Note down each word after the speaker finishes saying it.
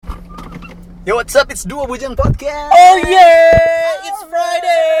Yo, what's up? It's Dua Bujang Podcast. Oh yeah, it's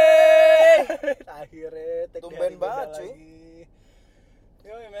Friday. Akhirnya Tumben banget, cuy.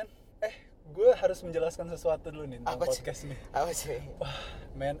 Yo, man. Gue harus menjelaskan sesuatu dulu nih tentang podcast nih. Apa sih? Wah,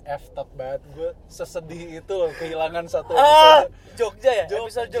 man, F-top banget. Gue sesedih itu loh kehilangan satu episode. Jogja ya?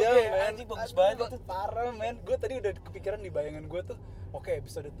 Episode Jogja ya? man. Anjing bagus banget itu. Parah, man. Gue tadi udah kepikiran di bayangan gue tuh. Oke,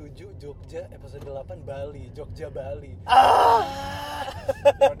 episode 7 Jogja, episode 8 Bali, Jogja Bali.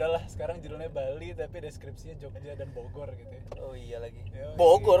 Ya udahlah, sekarang judulnya Bali tapi deskripsinya Jogja dan Bogor gitu ya. Oh iya lagi. Yo,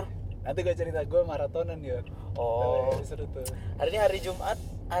 Bogor. Nanti gue cerita, gue maratonan ya. Oh. Seru tuh. Hari ini hari Jumat,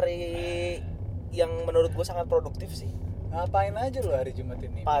 hari yang menurut gue sangat produktif sih. Ngapain aja lo hari Jumat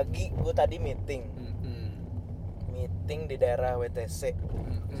ini? Pagi gue tadi meeting di daerah WTC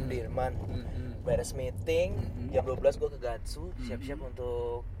Sudirman. Beres meeting, jam 12 gue ke Gatsu, siap-siap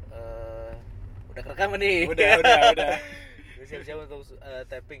untuk udah kerekam nih. Udah. Gue siap-siap untuk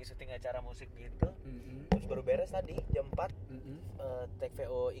tapping syuting acara musik gitu. Terus baru beres tadi jam 4 take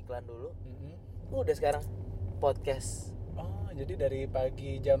VO iklan dulu. Udah sekarang podcast. Oh, jadi dari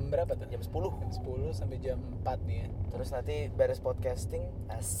pagi jam berapa tuh? Jam 10. Jam 10 sampai jam 4 nih ya. Terus nanti beres podcasting,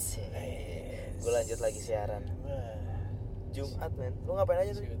 asik. Gue lanjut lagi siaran. Jumat, men. Lu ngapain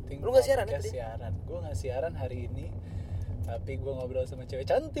aja tuh? Lu enggak siaran ya tadi? Siaran. Gue enggak siaran hari ini. Tapi gue ngobrol sama cewek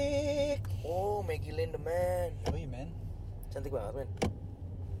cantik. Oh, Maggie Lane the man. Yoi, man. Cantik banget, men.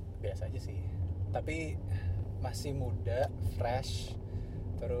 Biasa aja sih. Tapi masih muda, fresh.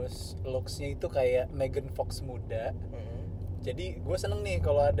 Terus looks-nya itu kayak Megan Fox muda. Jadi gue seneng nih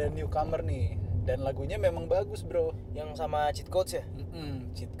kalau ada newcomer nih. Dan lagunya memang bagus, bro. Yang sama Cheat Codes ya?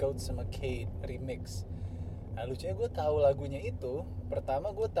 Cheat Codes sama Kate remix. Nah, lucunya gue tahu lagunya itu.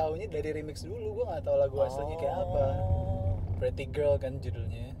 Pertama gue taunya dari remix dulu. Gue nggak tahu lagu aslinya kayak apa. Pretty Girl kan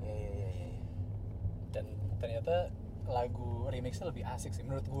judulnya. Iya. Dan ternyata lagu remixnya lebih asik sih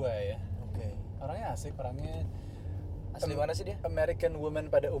menurut gue ya. Oke. Orangnya asik, orangnya Asli mana sih dia? American woman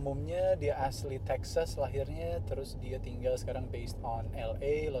pada umumnya. Dia asli Texas lahirnya, terus dia tinggal sekarang based on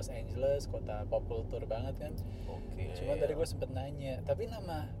LA, Los Angeles, kota pop culture banget kan. Oke. Cuman tadi gue sempet nanya, tapi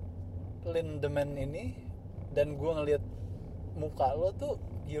nama Lindemann ini dan gue ngeliat muka lo tuh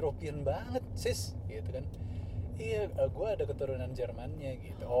European banget sis, gitu kan. Iya, gue ada keturunan Jermannya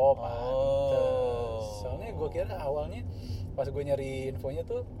gitu. Oh, pantes. Soalnya gue kira awalnya pas gue nyari infonya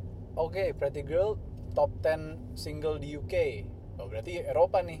tuh, oke, Pretty Girl top 10 single di UK. Oh, berarti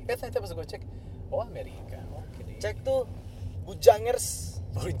Eropa nih. Ternyata pas gue cek, oh Amerika. Oke deh. Cek tuh Bujangers.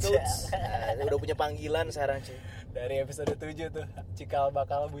 Bujang. Udah punya panggilan sekarang, cuy. Dari episode 7 tuh, Cikal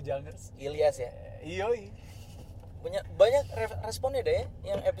Bakal Bujangers. Ilyas ya. Iyoi. Banyak responnya deh ya,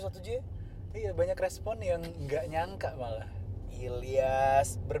 yang episode 7 ya. Iya, banyak respon yang nggak nyangka malah.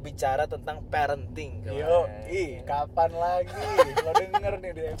 Ilyas berbicara tentang parenting. Yo, kapan lagi? Lo denger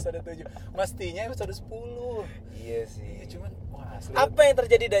nih di episode 7. Mestinya episode 10. Iya sih. Iya, cuman wah asli. Apa yang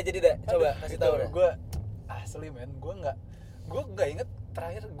terjadi dah? Coba kasih tahu dah. Gue asli men, gue nggak inget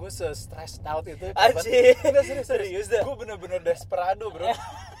terakhir gue se-stressed out itu. Anjir. Enggak serius dah. Dah. Gue bener-bener desperado, bro.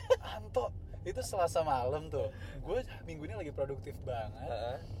 Anto, itu Selasa malam tuh. Gue minggu ini lagi produktif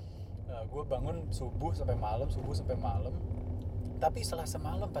banget. Gue bangun subuh sampai malam. Tapi Selasa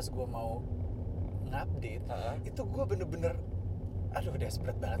malam pas gue mau ngupdate, itu gue bener-bener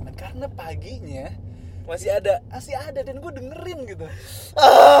desperate banget man. Karena paginya masih ada dan gue dengerin gitu.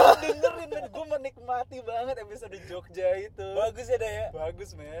 Dengerin man, gue menikmati banget episode Jogja itu. Bagus ya dah ya. Bagus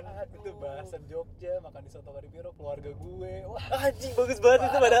man. Itu bahasan Jogja, makan di soto kari piro keluarga gue. Wah, Anjing bagus banget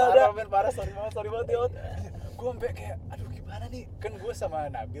itu padahal. Parah, sorry banget ya. Gue sampai kayak gimana nih? Kan gue sama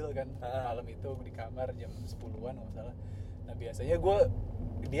Nabil kan malam itu di kamar jam 10-an nggak salah. Nah biasanya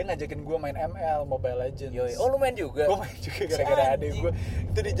dia ngajakin gue main ML, Mobile Legends. Yoi. Oh lu main juga? Gue main juga gara-gara adek gue.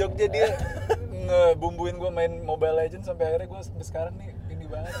 Itu di Jogja dia ngebumbuin gue main Mobile Legends sampai akhirnya gue sampai sekarang nih ini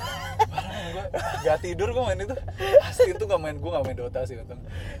banget. Parah, gue gak tidur gue main itu. Asli itu gue gak main Dota sih untung.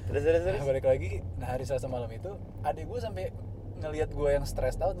 Terus. Balik lagi, nah hari Selasa malam itu adek gue sampai ngelihat gue yang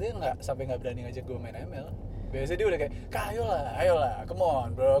stressed out, dia nggak berani ngajak gue main ML. Biasanya dia udah kayak, ayolah, come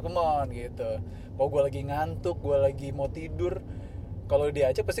on gitu. Mau gue lagi ngantuk, gue lagi mau tidur, kalau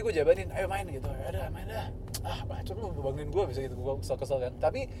diajak pasti gue jabanin, ayo main gitu. Ya main dah. Bacot lu bangunin gue bisa gitu, gue kesel kan.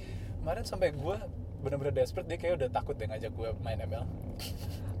 Tapi kemarin sampai gue bener-bener desperate, dia kayak udah takut deh ngajak gue main ML.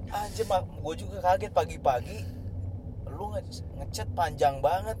 Anjir, gue juga kaget pagi-pagi lu ngechat panjang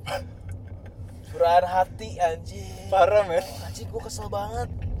banget. Curahan hati anjir. Parah men. Anjir gue kesel banget.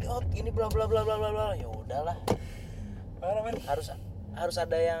 Yot, ini bla bla bla bla bla. Ya udahlah. Parah men. Harus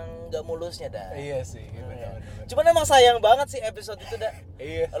ada yang enggak mulusnya dah. Iya sih, benar. Cuman emang sayang banget sih episode itu dah.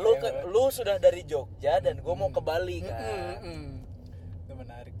 Iya. Lu sudah dari Jogja dan gue mau ke Bali kan. Itu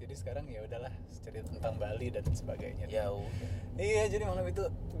menarik Jadi sekarang ya udahlah cerita tentang Bali dan sebagainya. Ya udah. Iya, jadi malam itu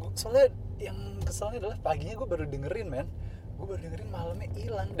soalnya yang keselnya adalah paginya gue baru dengerin, men. Gue baru dengerin malamnya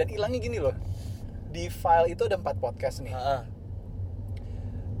hilang. Dan hilangnya gini loh. Di file itu ada 4 podcast nih.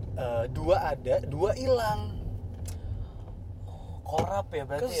 2 ada, 2 hilang. Korap ya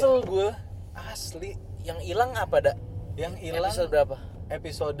berarti. Kesel ya? gue, asli. Yang hilang apa, Dak? Yang hilang episode berapa?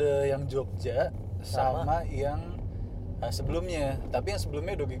 Episode yang Jogja sama yang sebelumnya. Tapi yang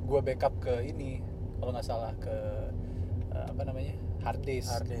sebelumnya udah gue backup ke ini, kalau nggak salah ke apa namanya, hard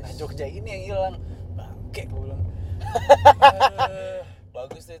disk. Nah Jogja ini yang hilang, bangke gue bilang.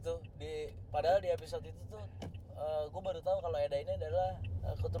 Bagus tuh itu. Padahal di episode itu tuh gue baru tahu kalau Eda ini adalah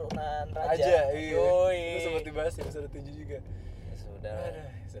keturunan raja. Iya. Itu sempat dibahas di episode 7 juga.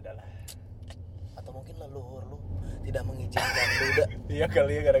 Sudahlah. Atau mungkin leluhur lu tidak mengizinkan lu udah. Iya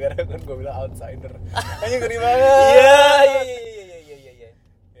kali ya, gara-gara kan gue bilang outsider. Hanya ngeri banget. Iya.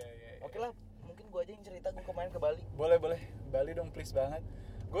 Oke lah, mungkin gue aja yang cerita. Gue kemarin ke Bali. Boleh. Bali dong, please banget.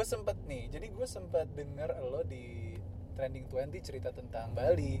 Gue sempet denger lo di Trending 20 cerita tentang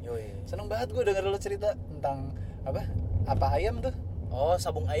Bali. Seneng banget gue denger lo cerita tentang apa ayam tuh. Oh,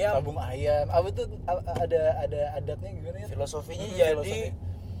 sabung ayam. Apa tuh, ada adatnya gimana ya? Filosofinya jadi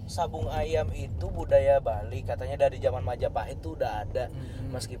sabung ayam itu budaya Bali, katanya dari zaman Majapahit itu udah ada.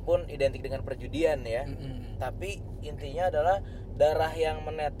 Meskipun identik dengan perjudian ya. Tapi intinya adalah darah yang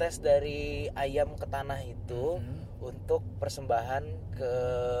menetes dari ayam ke tanah itu untuk persembahan ke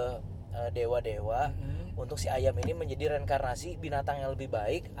dewa-dewa, untuk si ayam ini menjadi reinkarnasi binatang yang lebih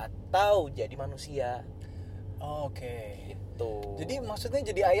baik atau jadi manusia. Oke. Gitu. Jadi maksudnya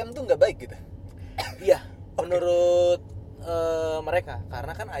jadi ayam tuh nggak baik gitu? Iya, menurut mereka,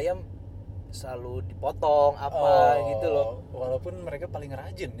 karena kan ayam selalu dipotong gitu loh. Walaupun mereka paling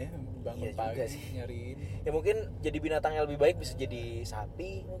rajin ya, bangun pagi sih nyariin. Ya mungkin jadi binatang yang lebih baik, bisa jadi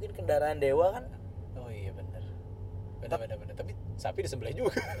sapi, mungkin kendaraan dewa kan. Oh iya benar. Tapi sapi disembelih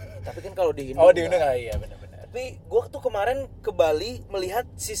juga. Tapi kan kalau di Hindu. Di Hindu iya benar. Tapi gue tuh kemarin ke Bali melihat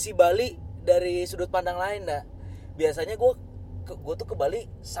sisi Bali dari sudut pandang lain, dah. Biasanya gue tuh ke Bali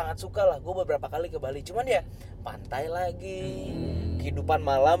sangat suka lah. Gue beberapa kali ke Bali, cuman ya pantai lagi, kehidupan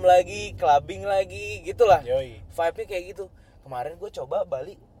malam lagi, clubbing lagi, gitulah. Vibe-nya kayak gitu. Kemarin gue coba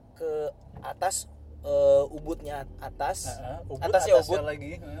Bali ke atas, Ubudnya atas, atasnya Ubud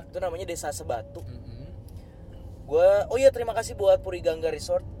lagi. Itu namanya Desa Sebatu. Terima kasih buat Purigangga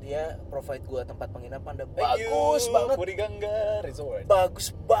Resort, dia provide gue tempat penginapan dan bagus banget. Purigangga Resort.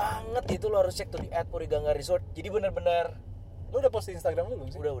 Bagus banget, itu lo harus cek tuh di @Purigangga Resort. Jadi benar-benar. Lo udah post di Instagram lu belum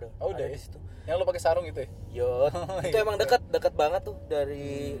sih? Udah. Udah ya. Di situ. Yang lo pakai sarung itu ya? Itu emang dekat banget tuh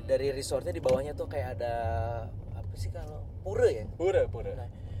dari resortnya. Di bawahnya tuh kayak ada apa sih kalau pura ya? Pura. Nah,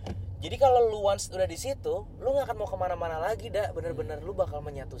 jadi kalau lu once udah di situ, lu nggak akan mau kemana-mana lagi, dah. Bener-bener lu bakal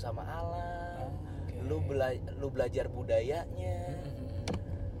menyatu sama alam. Lu belajar budayanya.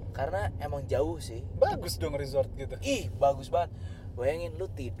 Karena emang jauh sih. Bagus dong resort gitu. Bagus banget. Bayangin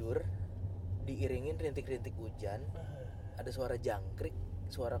lu tidur diiringin rintik-rintik hujan. Ada suara jangkrik,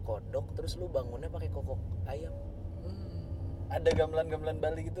 suara kodok, terus lu bangunnya pakai kokok ayam. Ada gamelan-gamelan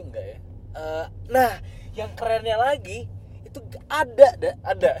Bali gitu enggak ya? Nah, yang kerennya lagi itu ada.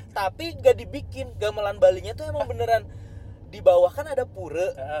 Tapi gak dibikin gamelan Balinya tuh emang beneran di bawah kan ada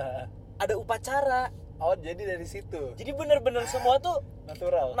pura, ada upacara. Oh, jadi dari situ. Jadi bener-bener semua tuh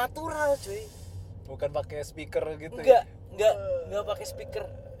natural, cuy. Bukan pakai speaker gitu. Enggak pakai speaker.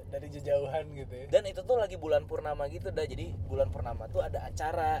 Dari jauhan gitu ya. Dan itu tuh lagi bulan purnama gitu, dah. Jadi bulan purnama tuh ada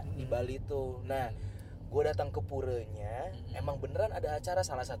acara di Bali tuh. Nah, gue datang ke puranya, emang beneran ada acara,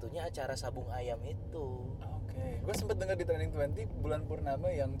 salah satunya acara sabung ayam itu. Oke. Gue sempet dengar di Trending 20 bulan purnama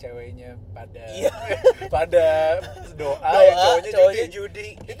yang ceweknya pada doa, yang cowoknya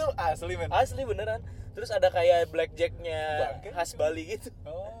judi. Itu asli, men. Asli beneran. Terus ada kayak blackjacknya khas Bali gitu.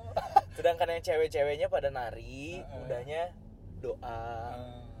 Sedangkan yang cewek-ceweknya pada nari, udahnya doa.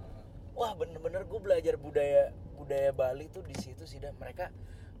 Wah, bener-bener gue belajar budaya Bali tuh di situ sih, dah. Mereka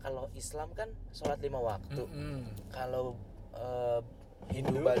kalau Islam kan sholat 5 waktu. Kalau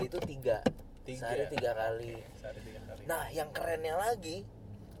Hindu Bali itu 3. Sehari 3 kali. Nah, yang kerennya lagi,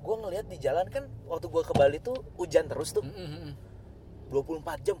 gue ngelihat di jalan kan waktu gue ke Bali tuh hujan terus tuh.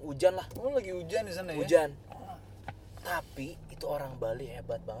 24 jam hujan lah. Oh, lagi hujan di sana ya? Hujan. Tapi itu orang Bali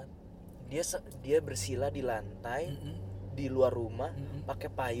hebat banget. Dia bersila di lantai, di luar rumah, pakai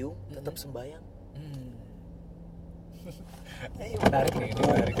payung, tetap sembahyang. Menarik nih.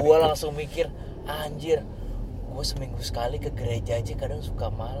 Gue langsung mikir, anjir, gue seminggu sekali ke gereja aja kadang suka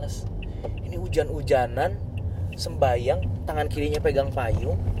males. Ini hujan-hujanan, sembahyang, tangan kirinya pegang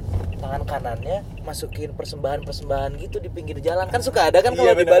payung, tangan kanannya masukin persembahan gitu di pinggir jalan. Kan suka ada kan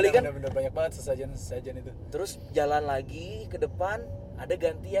kalau di Bali kan. Bener, banyak banget sesajen itu. Terus jalan lagi ke depan ada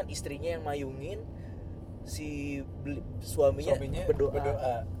gantian, istrinya yang mayungin, si suaminya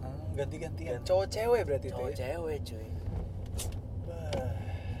berdoa. Ganti-gantian. Cowok cewek berarti itu. Cowok cewek cuy.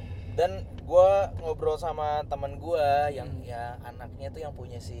 Dan gue ngobrol sama teman gue yang ya anaknya tuh yang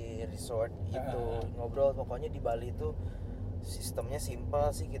punya si resort itu, ngobrol pokoknya di Bali tuh sistemnya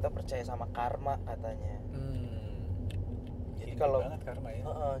simpel sih, kita percaya sama karma katanya. Jadi kalau karma ya.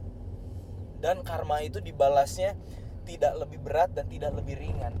 Dan karma itu dibalasnya tidak lebih berat dan tidak lebih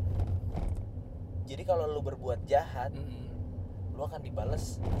ringan. Jadi kalau lu berbuat jahat, lu akan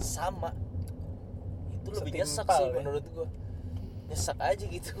dibalas sama. Itu lebih nyesek sih menurut gue. Nyesek aja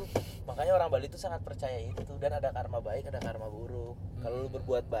gitu. Makanya orang Bali itu sangat percaya itu. Dan ada karma baik, ada karma buruk. Kalau lu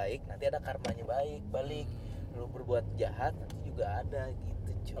berbuat baik, nanti ada karmanya baik balik. Lu berbuat jahat, nanti juga ada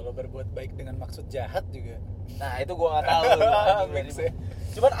gitu. Kalau berbuat baik dengan maksud jahat juga. Nah itu gua nggak tahu.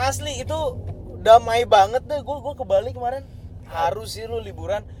 Cuman asli itu damai banget deh. Gua ke Bali kemarin. Harus sih lu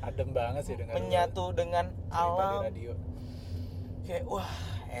liburan. Adem banget sih dengan menyatu dengan alam. Di radio. Kayak wah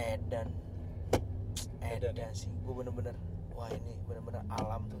edan sih. Gua bener-bener wah ini bener-bener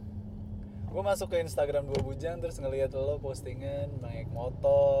alam tuh. Gue masuk ke Instagram Dua Bujang terus ngeliat lo postingan naik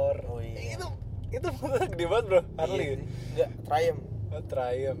motor. Oh iya. Itu motor gede banget bro. Harley. Iya, enggak, Triumph. Oh,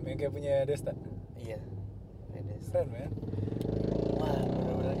 Triumph yang kayak punya Desta. Iya. Keren man. Wah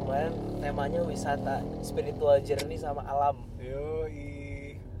bener-bener kemarin temanya wisata spiritual journey sama alam.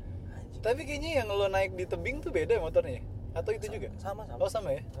 Yoi. Tapi kayaknya yang lo naik di tebing tuh beda motornya. Atau itu juga? Sama. Oh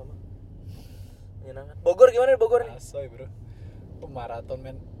sama ya? Sama. Menyenangkan. Bogor gimana Bogor nih? Asoy bro. Maraton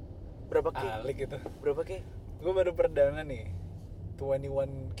men. Berapa K? Alik itu. Berapa K? Gue baru perdana nih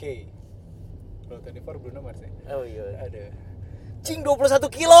 21K. Kalau 24 belum nomor sih. Oh iya. Ada. Cing 21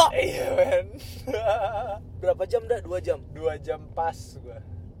 kilo. Iya men. Berapa jam dah? 2 jam? 2 jam pas gue.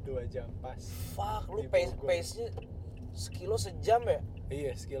 2 jam pas. Fuck, lu pace-nya sekilo sejam ya?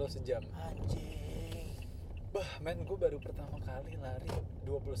 Iya, sekilo sejam. Anjing. Bah men, gue baru pertama kali lari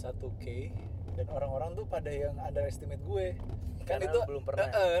 21K. Dan orang-orang tuh pada yang underestimate gue. Kan karena itu belum pernah.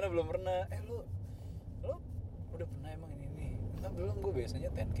 Karena belum pernah. Lu udah pernah emang ini? Nah, belum, gue biasanya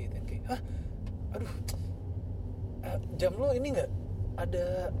 10K. Hah? Aduh. Jam lu ini enggak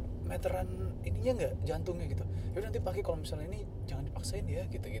ada meteran ininya enggak, jantungnya gitu. Yaudah nanti pakai, kalau misalnya ini jangan dipaksain ya,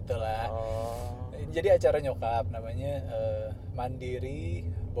 gitu-gitulah. Jadi acara nyokap namanya Mandiri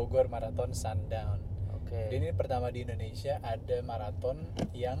Bogor Marathon Sundown. Jadi ini pertama di Indonesia ada maraton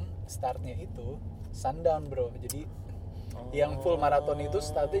yang startnya itu sundown bro. Jadi yang full maraton itu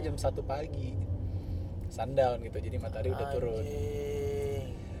startnya jam 1 pagi sundown gitu, jadi matahari udah turun.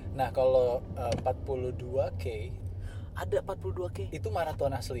 Nah kalau 42K ada 42K itu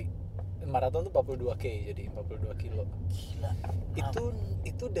maraton asli. Maraton tuh 42K, jadi 42 kilo. Gila.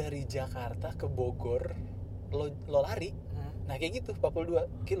 Itu dari Jakarta ke Bogor lo lari. Nah kayak gitu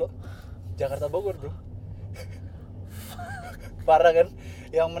 42 kilo Jakarta Bogor bro. Parah kan?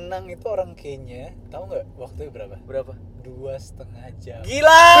 Yang menang itu orang Kenya. Tahu nggak waktunya berapa? 2,5 jam.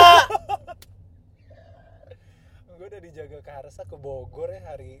 Gila. Gue udah dijaga ke Harsa ke Bogor ya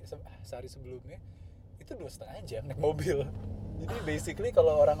sehari sebelumnya. Itu 2,5 jam naik mobil. Jadi basically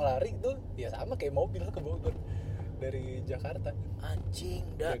kalau orang lari itu ya sama kayak mobil ke Bogor dari Jakarta. Anjing,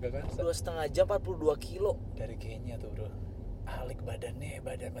 dah 2,5 jam 42 kilo dari Kenya tuh bro. Alik badannya,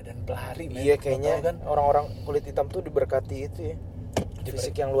 badan pelari. Iya kayaknya kan orang-orang kulit hitam tuh diberkati itu ya.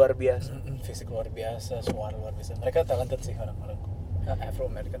 Fisik yang luar biasa. Fisik luar biasa, semua luar biasa. Mereka talented sih orang-orang Afro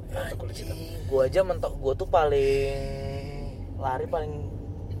American ya, kulit hitam. Gua aja mentok, gua tuh lari paling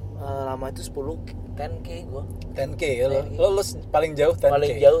lama itu 10K gua. 10K ya lo paling jauh 10K.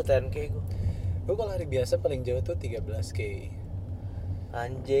 Paling jauh 10K gua. Gua kalau lari biasa paling jauh tuh 13K.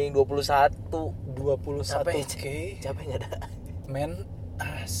 Anjing 21K. Capek enggak ada. Men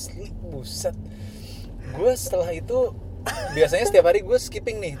asli buset. Gue setelah itu biasanya setiap hari gue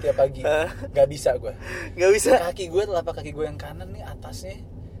skipping nih tiap pagi. Gak bisa. Kaki gue, telapak kaki gue yang kanan nih atasnya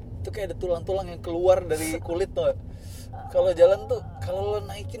itu kayak ada tulang-tulang yang keluar dari kulit tuh. Kalau jalan tuh kalau lo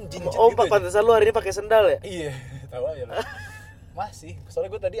naikin jinjit gitu. Pantesan lu hari ini pakai sendal ya? Iya, tahu aja lah. Masih.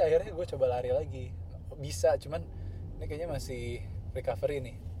 Soalnya gue tadi akhirnya gue coba lari lagi. Bisa, cuman ini kayaknya masih recovery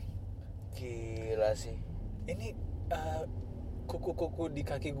nih. Gila sih. Ini kuku-kuku di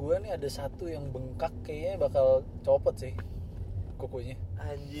kaki gue nih ada satu yang bengkak, kayaknya bakal copot sih kukunya.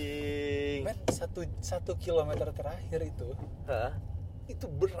 Anjing. Men 1 kilometer terakhir itu.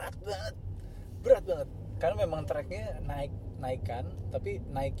 Itu berat banget. Karena memang tracknya naik-naikan, tapi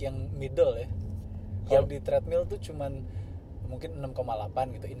naik yang middle ya. Kalau di treadmill tuh cuman mungkin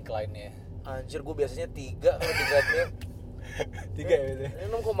 6,8 gitu incline-nya. Anjir, gue biasanya 3 kalau di treadmill. 3 ya gitu.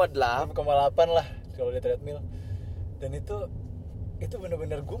 6,8 lah kalau di treadmill. Dan itu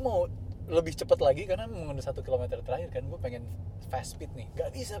benar-benar gue mau lebih cepat lagi karena mengenai 1 kilometer terakhir kan gue pengen fast speed nih.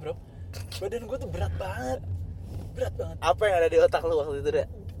 Gak bisa bro, badan gue tuh berat banget. Apa yang ada di otak lu waktu itu dah?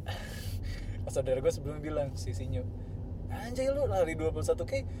 Saudara gue sebelumnya bilang, si Sinyo, anjay lu lari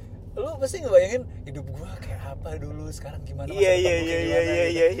 21K, lu pasti ngebayangin hidup gue kayak apa dulu, sekarang gimana, masa depan gue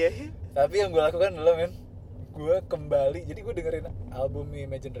kayak gimana. Tapi yang gue lakukan adalah gue kembali, jadi gue dengerin album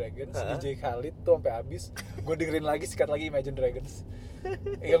Imagine Dragons, DJ Khalid tuh sampai habis. Gue dengerin lagi, sikat lagi Imagine Dragons.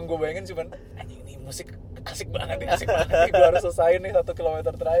 Yang gue bayangin cuman, anjing ini musik asik banget nih, gue harus selesai nih 1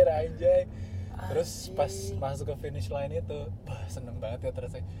 kilometer terakhir, anjay. Terus pas masuk ke finish line itu, wah seneng banget ya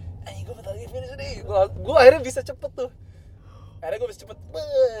terasa. Anjing gue bentar lagi finish nih. Gue akhirnya bisa cepet tuh. Akhirnya gue bisa cepet,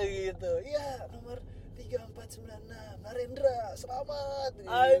 gitu. Ya nomor 3496 Narendra, selamat.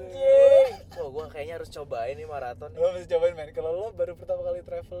 Anjing. Wah, gue kayaknya harus cobain nih maraton. Lo mesti cobain men. Kalau lo baru pertama kali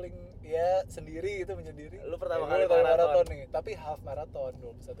traveling ya sendiri gitu, menyendiri. Lo pertama kali maraton nih, tapi half marathon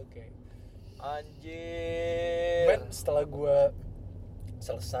 21K. Anjir. Men, setelah gue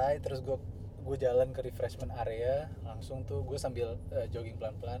selesai terus gue jalan ke refreshment area, langsung tuh gue sambil jogging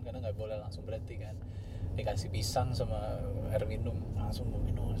pelan-pelan karena nggak boleh langsung berhenti kan. Dikasih pisang sama air minum, langsung gue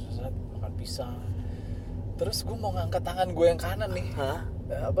minum, makan pisang. Terus gue mau ngangkat tangan gue yang kanan nih,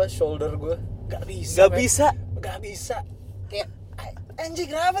 shoulder gue nggak bisa. Kayak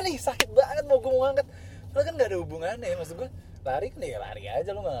anjing kenapa nih, sakit banget mau gue ngangkat. Padahal kan nggak ada hubungannya, maksud gue lari kan ya lari aja,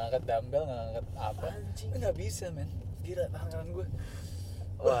 lo nggak ngangkat dumbbell, nggak ngangkat apa, nggak bisa men, gila tangan gue.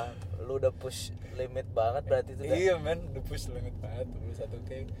 Wah, lu udah push limit banget berarti itu dah. Iya men, udah push limit banget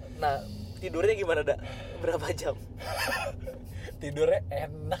 21K. Nah, tidurnya gimana dak? Berapa jam? Tidurnya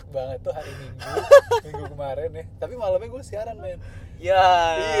enak banget tuh hari Minggu kemarin ya. Tapi malamnya gue siaran men. Ya.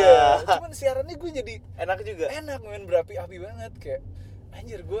 Iya. Cuman siarannya gue jadi enak juga. Enak men, berapi-api banget kayak.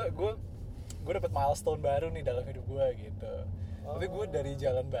 Anjir gue dapet milestone baru nih dalam hidup gue gitu. Tapi gue dari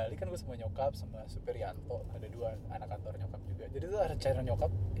jalan balik kan gue sama nyokap sama Supir Yanto, ada 2 anak kantor nyokap juga. Jadi tuh ada channel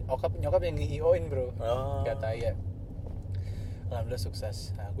nyokap yang nge-IO-in bro. Gak taya. Alhamdulillah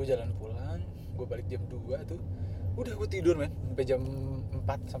sukses. Nah gue jalan pulang, gue balik jam 2 tuh. Udah gue tidur men, sampai jam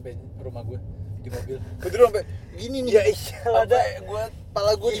 4 sampai rumah gue di mobil. Gue tidur sampai gini nih. Ya iyalah, ada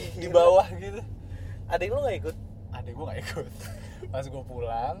kepala gue di bawah gitu. Adek lu gak ikut? Adek gue gak ikut. Pas gue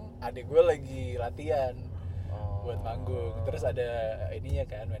pulang, adek gue lagi latihan buat manggung. Terus ada ininya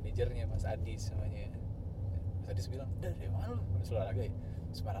kan, manajernya Mas Adis namanya. Mas Adis bilang, dari mana lu? Mas olahraga ya?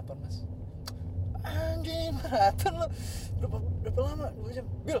 Mas maraton mas. Anjing maraton lu, berapa lama? 2 jam.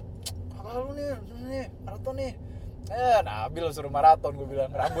 Bil, apa lu nih maraton nih? Nabil suruh maraton, gue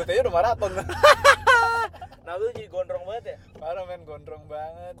bilang. Rambut aja udah maraton. Nabil jadi gondrong banget ya? Parah men, gondrong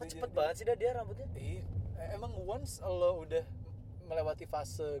banget. Kok cepet banget sih dia rambutnya? Emang once lo udah melewati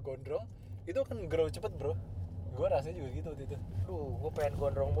fase gondrong, itu kan grow cepet bro. Gue rasanya juga gitu waktu itu. Gue pengen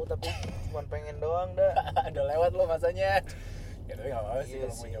gondrong mulu tapi cuma pengen doang dah. Udah lewat lo masanya. Ya tapi gak apa-apa sih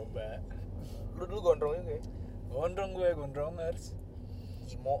kalau mau nyoba. Lu dulu gondrong juga ya? Gondrongers.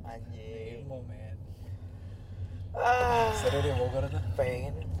 Imo anjing. Imo men. Seru deh Bogor tuh.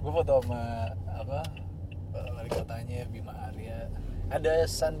 Pengen. Gue foto sama wali kotanya Bima Arya. Ada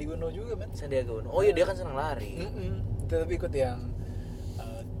Sandi Uno juga men. Sandiaga Uno. Oh iya dia kan senang lari. Itu tapi ikut yang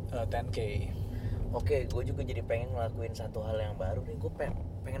 10K. Oke, gue juga jadi pengen ngelakuin satu hal yang baru nih. Gue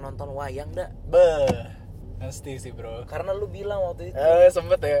pengen nonton wayang dah. Pasti sih bro. Karena lu bilang waktu itu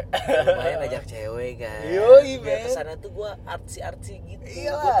sempet ya. lumayan ajak cewek kan. Yoi men. Biar kesana tuh gue artsy gitu.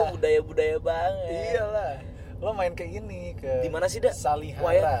 Iyalah. Gue tuh budaya banget. Iyalah. Lo main kayak gini ke. Di mana sih dak? Salihara.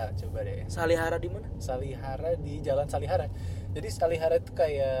 Wayang? Coba deh. Salihara di mana? Salihara di Jalan Salihara. Jadi Salihara itu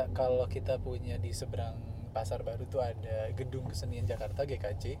kayak kalau kita punya di seberang Pasar Baru tuh ada Gedung Kesenian Jakarta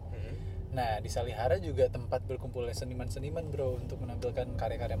GKJ. Nah di Salihara juga tempat berkumpulnya seniman-seniman bro untuk menampilkan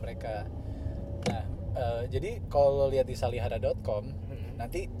karya-karya mereka. Nah jadi kalau lihat di salihara.com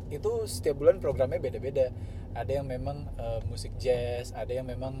nanti itu setiap bulan programnya beda-beda. Ada yang memang musik jazz, ada yang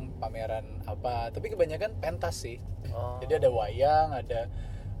memang pameran apa. Tapi kebanyakan pentas sih. Jadi ada wayang,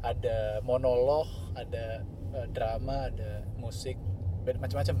 ada monolog, ada drama, ada musik,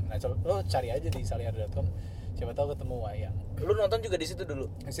 macam-macam. Nah lo cari aja di salihara.com. Siapa tahu ketemu wayang. Lu nonton juga di situ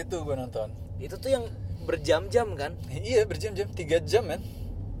dulu? Di situ gue nonton. Itu tuh yang berjam-jam kan? Iya berjam-jam, 3 jam kan.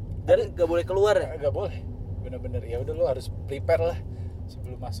 Dan gak boleh keluar ya? Gak boleh, bener-bener. Ya udah lo harus prepare lah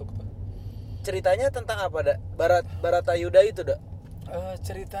sebelum masuk tuh. Ceritanya tentang apa dak? Baratayuda itu dak?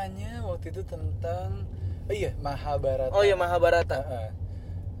 Ceritanya waktu itu tentang Mahabharata. Oh iya Mahabharata.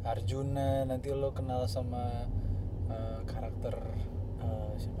 Arjuna, nanti lo kenal sama karakter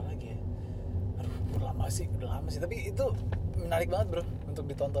siapa lagi ya? Aduh, udah lama sih, tapi itu menarik banget bro untuk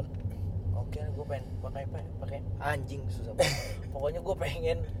ditonton. Oke, gue pengen pakai anjing susah banget. Pokoknya gue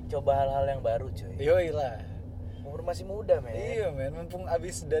pengen coba hal-hal yang baru cuy. Yoi lah. Umur masih muda men. Iya men, mumpung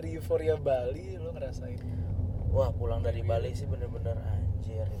abis dari euforia Bali lo ngerasain. Wah pulang dari Bali sih bener-bener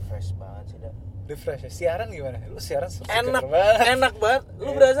anjir refresh banget sih dah. Refresh ya? Siaran gimana? Lu siaran enak banget.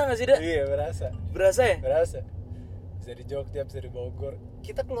 Lu berasa gak sih dah? Iya berasa. Berasa ya? Berasa. Bisa di Jogja, bisa di Bogor.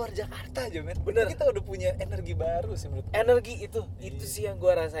 Kita keluar Jakarta aja men. Bener. Kita udah punya energi baru sih menurut gue. Energi itu sih yang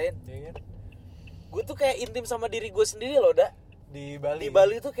gue rasain. Iya kan? Gue tuh kayak intim sama diri gue sendiri loh dah. Di Bali. Di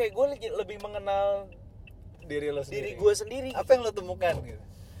Bali tuh kayak gue lebih mengenal diri lo sendiri. Diri gue sendiri. Apa yang lo temukan gitu?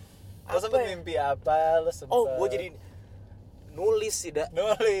 Lo sempet mimpi apa? Lo sempet... Oh, gue jadi nulis sih dah.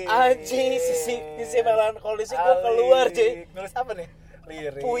 Nulis. Anjing, sisi melankolisnya gue keluar cuy. Nulis apa nih?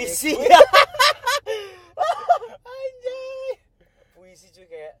 Lirik. Puisi. Anjay. Puisi cuy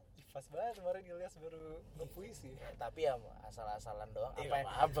kayak pas banget kemarin Ilyas baru ngepuisi. Ya, tapi ya asal-asalan doang.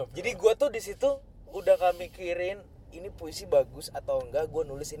 Apa? Jadi gue tuh di situ udah gak mikirin ini puisi bagus atau enggak, gue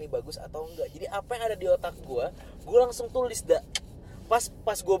nulis ini bagus atau enggak. Jadi apa yang ada di otak gue langsung tulis dah.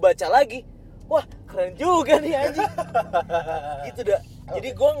 Pas gue baca lagi, wah keren juga nih anjing. Gitu dah.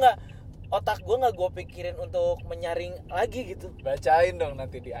 Jadi otak gue nggak gue pikirin untuk menyaring lagi gitu. Bacain dong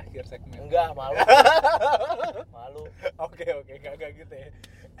nanti di akhir segmen. Enggak, malu. Oke, kagak gitu ya.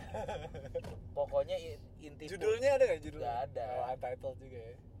 Pokoknya inti judulnya ada nggak judulnya? Nggak ada. Untitled juga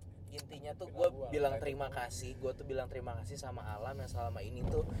ya. Intinya tuh gue bilang terima kasih sama alam yang selama ini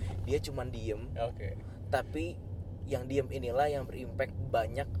tuh dia cuman diem. Oke. Tapi yang diem inilah yang berimpact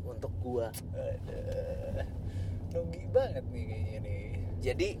banyak untuk gue. Nogi banget nih kayaknya nih.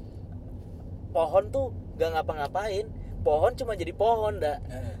 Jadi pohon tuh gak ngapa-ngapain, pohon cuma jadi pohon dah.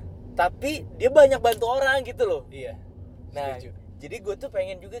 Tapi dia banyak bantu orang gitu loh. Iya. Nah, jadi gue tuh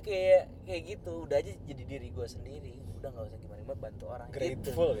pengen juga kayak gitu. Udah aja jadi diri gue sendiri. Udah nggak usah gimana bantu orang.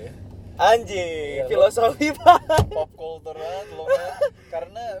 Grateful gitu. Ya. Anjing, filosofi banget. Pop culture banget lo kan.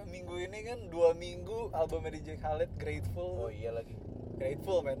 Karena minggu ini kan 2 minggu albumnya DJ Khaled Grateful. Oh iya lagi.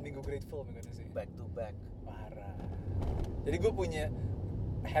 Grateful man, minggu Grateful minggu ini sih. Back to back. Parah. Jadi gue punya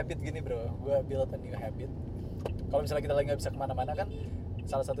habit gini bro, gue build a new habit. Kalau misalnya kita lagi nggak bisa kemana-mana kan,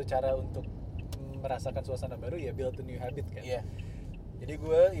 salah satu cara untuk merasakan suasana baru ya build a new habit kan. Iya. Jadi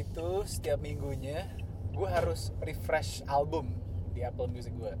gue itu setiap minggunya gue harus refresh album di Apple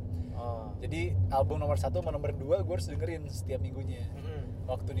Music gue. Oh. Jadi album nomor 1 sama nomor 2 gue harus dengerin setiap minggunya.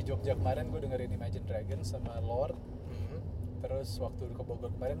 Waktu di Jogja kemarin gue dengerin Imagine Dragons sama Lord. Terus waktu ke Bogor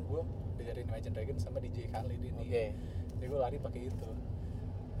kemarin gue dengerin Imagine Dragons sama DJ Khaled ini. Jadi gue lari pakai itu.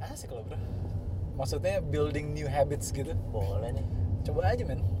 Asik loh bro. Maksudnya building new habits gitu. Boleh nih. Coba aja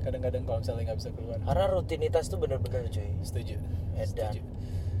men. Kadang-kadang kalau misalnya nggak bisa keluar. Karena rutinitas tuh bener-bener cuy. Setuju. Edan.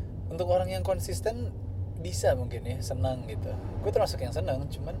 Untuk orang yang konsisten bisa mungkin ya senang gitu. Gue termasuk yang senang,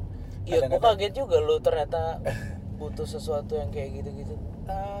 cuman iya gue kaget juga lo ternyata butuh sesuatu yang kayak gitu-gitu.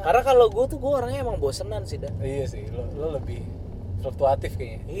 Karena kalau gue orangnya emang bosenan sih dah. Iya sih, lo lebih fluktuatif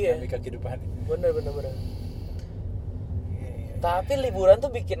kayaknya. Iya. Dinamika kehidupan. Bener. Tapi liburan tuh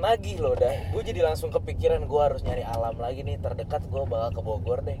bikin lagi loh dah. Gue jadi langsung kepikiran gue harus nyari alam lagi nih. Terdekat gue bakal ke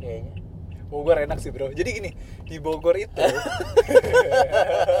Bogor deh kayaknya. Bogor enak sih bro. Jadi gini, di Bogor itu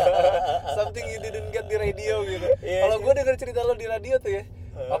something you didn't get di radio gitu. Kalau gue denger cerita lo di radio tuh ya,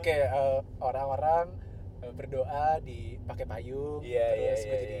 oke, orang-orang berdoa pakai payung, terus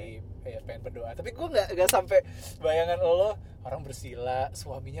gue jadi pengen berdoa. Tapi gue nggak sampai bayangan lo orang bersila,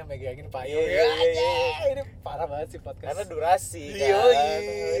 suaminya megangin payung. Ini parah banget sih podcast. Karena durasi kan.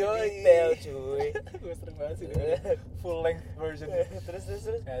 Detail cuy. Gue sering banget sih full length version.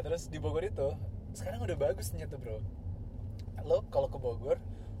 Terus di Bogor itu sekarang udah bagus ternyata bro. Lo kalau ke Bogor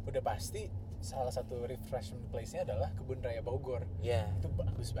udah pasti salah satu refreshment place-nya adalah Kebun Raya Bogor. Iya. Itu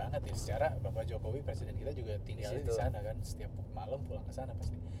bagus banget ya. Secara Bapak Jokowi presiden kita juga tinggal di sana kan, setiap malam pulang ke sana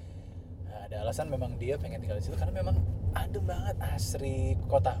pasti. Nah, ada alasan memang dia pengen tinggal di situ karena memang adem banget, asri,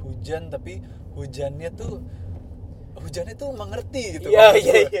 kota hujan tapi hujannya tuh mengerti gitu. Iya.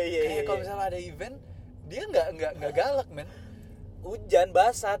 Kayak kalau misalnya ada event, dia nggak galak men. Hujan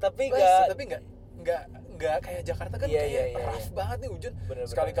basah tapi nggak kayak Jakarta kan kayak rough banget nih hujan.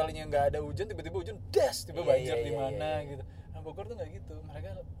 Sekali-kalinya nggak ada hujan tiba-tiba hujan tiba banjir di mana gitu. Nah Bogor tuh nggak gitu,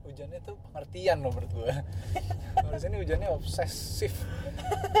 mereka hujannya tuh pengertian loh menurut gue. Kalau di sini hujannya obsesif.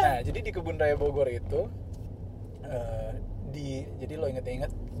 Nah jadi di Kebun Raya Bogor itu jadi lo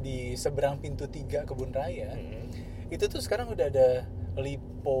inget-inget di seberang pintu 3 Kebun Raya itu tuh sekarang udah ada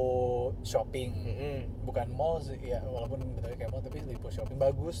lipo Lipo Shopping. Bukan mall sih ya, walaupun bentuknya kayak mall tapi Lipo Shopping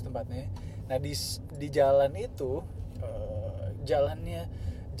bagus tempatnya. Nah di jalan itu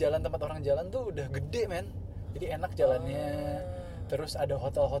jalan tempat orang jalan tuh udah gede men, jadi enak jalannya. Terus ada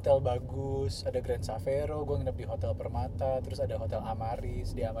hotel-hotel bagus, ada Grand Savero, gue nginep di Hotel Permata, terus ada Hotel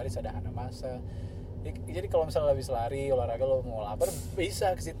Amaris, di Amaris ada Hanamasa. Jadi kalau misalnya habis lari olahraga lo mau lapar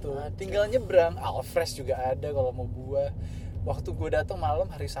bisa ke situ. Tinggal nyebrang. Alfresh juga ada kalau mau buah. Waktu gue datang malam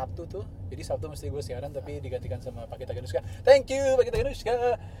hari Sabtu tuh, jadi Sabtu mesti gue siaran tapi digantikan sama Pak Kita Ganuska. Thank you Pak Kita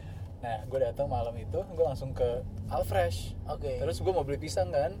Ganuska. Nah gue datang malam itu, gue langsung ke Alfresh. Terus gue mau beli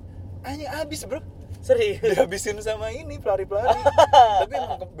pisang kan, hanya habis bro. Serius? Dihabisin sama ini pelari-pelari. Tapi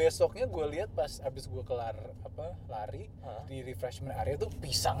emang besoknya gue lihat pas abis gue kelar lari di refreshment area tuh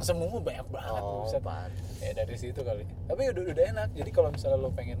pisang semua banyak banget. Ya dari situ kali. Tapi udah enak. Jadi kalau misalnya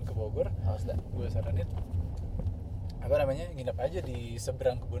lo pengen ke Bogor, gue saranin nginep aja di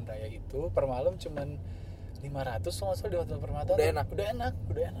seberang kebun raya itu. Per malam cuman 500 kalau nggak salah di Hotel Permata. Udah enak.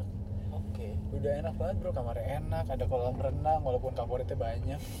 Udah enak banget bro, kamarnya enak, ada kolam renang walaupun favoritnya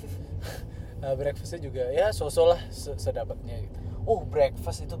banyak. Breakfastnya juga ya sosok lah sedapatnya gitu.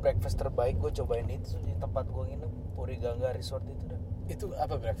 Breakfast terbaik gue cobain itu di tempat gue nginep, Puri Gangga Resort itu dah. Itu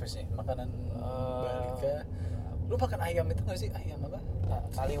apa breakfastnya? Makanan Bali kah? Lu makan ayam itu nggak sih? Ayam apa?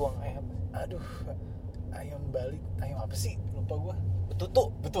 Kaliwang ayam. Aduh, ayam Bali, ayam apa sih? Lupa gue.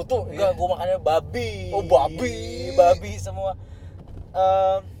 Betutu. Enggak, gue makannya babi. Babi semua.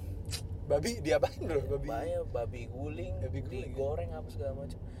 Babi diapain bro? Babi guling, digoreng apa segala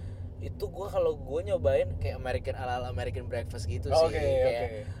macam. Itu gue kalau gue nyobain kayak ala American breakfast gitu sih.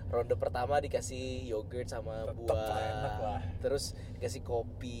 Kayak ronde pertama dikasih yogurt sama buah, terus dikasih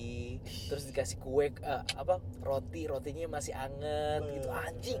kopi, terus dikasih kue rotinya masih anget gitu.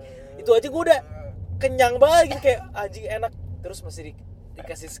 Anjing, itu aja gue udah kenyang banget gitu, kayak anjing enak. Terus masih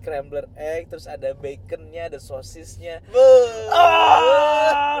dikasih scrambled egg, terus ada baconnya, ada sosisnya.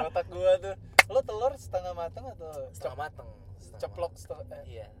 Otak gue tuh. Lo telur setengah matang atau setengah matang? Ceplok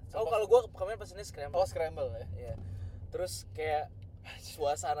iya. Kalau gue kemarin pesennya scramble. Scramble ya. Iya. Terus kayak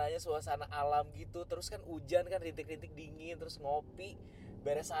suasananya suasana alam gitu. Terus kan hujan kan, rintik-rintik dingin, terus ngopi,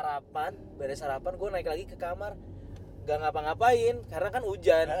 beres sarapan gue naik lagi ke kamar. Gak ngapa-ngapain karena kan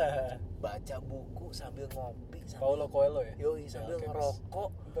hujan. Baca buku sambil ngopi, Paulo Coelho ya. Yoi, sambil ngerokok.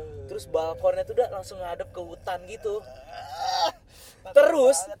 Terus balkonnya tuh udah langsung ngadep ke hutan gitu.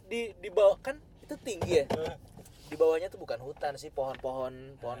 Terus di bawah kan itu tinggi ya. Di bawahnya tuh bukan hutan sih,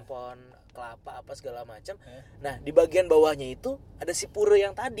 pohon-pohon kelapa apa segala macam. Nah, di bagian bawahnya itu ada si pura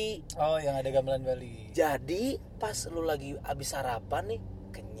yang tadi. Yang ada gamelan Bali. Jadi, pas lu lagi abis sarapan nih,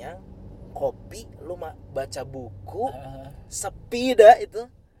 kenyang, kopi, lu baca buku, sepi dah itu.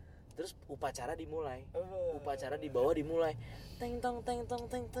 Terus upacara dimulai. Upacara di bawah dimulai. Teng tong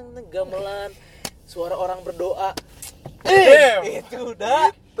gamelan. Suara orang berdoa. Itu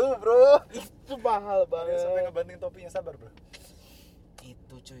udah. Itu bro. Itu mahal banget. Sampai ngebanting topinya, sabar bro.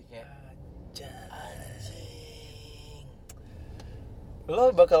 Itu cuy kayak anjing.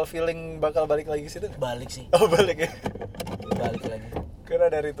 Lo bakal balik lagi ke situ? Balik sih. Balik ya. Balik lagi. Karena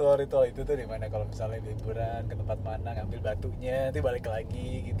ada ritual-ritual itu tuh di mana kalau misalnya liburan ke tempat mana ngambil batunya, nanti balik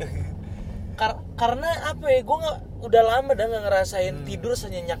lagi gitu. Karena apa ya, gue udah lama dah nggak ngerasain tidur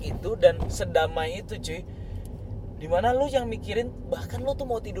senyenyak itu dan sedamai itu cuy. Dimana lu yang mikirin, bahkan lu tuh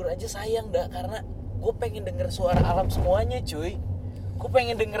mau tidur aja sayang dah, karena gue pengen denger suara alam semuanya cuy. Gue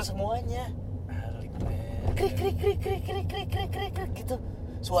pengen denger semuanya. Krik krik krik krik krik krik krik krik krik gitu.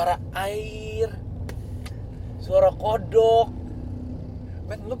 Suara air, suara kodok.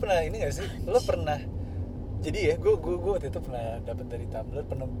 Men, lu pernah ini nggak sih? Lu pernah? Jadi ya, gue waktu itu pernah dapat dari Tumblr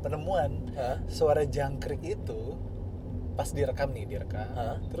penemuan suara jangkrik itu pas direkam.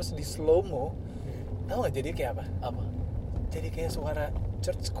 Terus di slow mo. Tahu nggak jadi kayak apa? Jadi kayak suara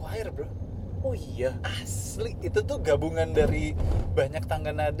church choir bro. Oh iya. Asli itu tuh gabungan dari banyak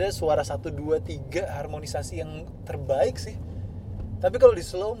tangga nada, suara 1, 2, 3, harmonisasi yang terbaik sih. Tapi kalau di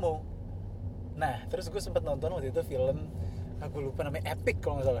slow mo. Nah terus gue sempat nonton waktu itu film, aku lupa namanya, Epic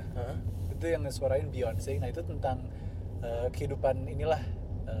kalau nggak salah. Itu yang ngesuarain Beyonce. Nah itu tentang kehidupan inilah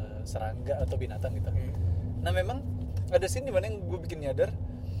serangga atau binatang gitu. Nah memang ada scene dimana yang gue bikin nyadar,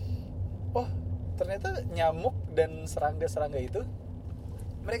 ternyata nyamuk dan serangga-serangga itu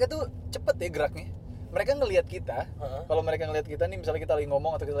mereka tuh cepet ya geraknya. Mereka ngelihat kita. Kalau mereka ngelihat kita nih, misalnya kita lagi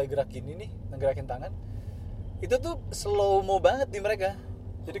ngomong atau kita lagi gerak gini nih, ngegerakin tangan, itu tuh slow mo banget di mereka.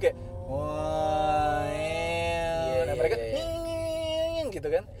 Jadi kayak nah mereka gitu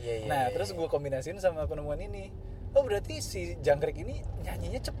kan. Nah terus gue kombinasiin sama penemuan ini. Berarti si jangkrik ini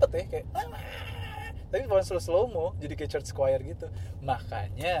nyanyinya cepet ya, kayak Tapi bukan slow-mo, jadi kayak church choir gitu.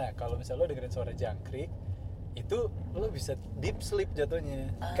 Makanya kalau misalnya lo dengerin suara jangkrik, itu lo bisa deep sleep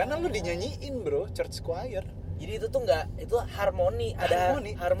jatuhnya. Karena lo dinyanyiin bro, church choir. Jadi itu tuh nggak, itu harmoni, ada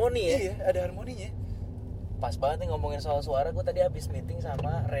harmoni ya? Iya, ada harmoninya. Pas banget nih ngomongin soal suara, gue tadi habis meeting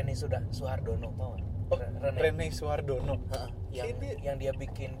sama Rene Suhardono, tau gak? Oh, Rene Suhardono. Yang dia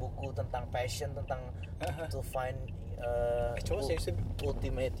bikin buku tentang passion, tentang to find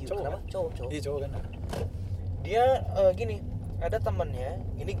ultimate you. Kenapa? Cowok. Iya cowok kan. Dia gini, ada temennya,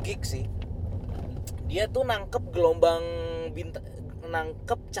 ini geek sih. Dia tuh nangkep gelombang bintang,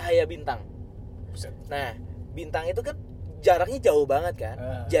 nangkep cahaya bintang. Nah, bintang itu kan jaraknya jauh banget kan.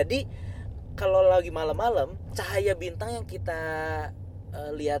 Jadi kalau lagi malam-malam, cahaya bintang yang kita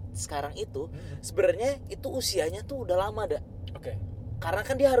lihat sekarang itu sebenarnya itu usianya tuh udah lama dah. Oke. Karena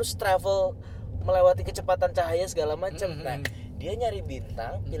kan dia harus travel melewati kecepatan cahaya segala macam. Nah, dia nyari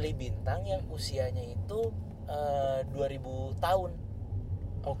bintang, pilih bintang yang usianya itu 2000 tahun.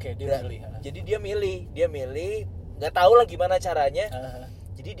 Oke, dia milih. Jadi dia milih, nggak tahu lah gimana caranya.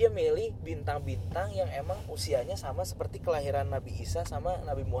 Jadi dia milih bintang-bintang yang emang usianya sama seperti kelahiran Nabi Isa sama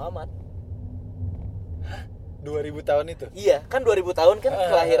Nabi Muhammad. 2000 tahun itu? Iya, kan 2000 tahun kan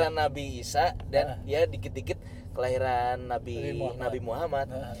kelahiran Nabi Isa dan ya dikit-dikit kelahiran Nabi Muhammad.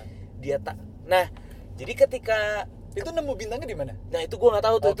 Nah, jadi ketika itu nemu bintangnya di mana? Nah, itu gua enggak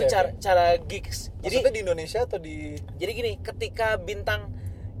tahu tuh, itu cara gigs. Jadi di Indonesia atau di Jadi gini, ketika bintang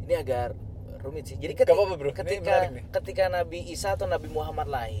ini agak rumit sih. Jadi ketika Nabi Isa atau Nabi Muhammad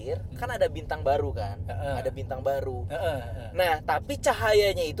lahir, kan ada bintang baru kan? Ada bintang baru. Nah, tapi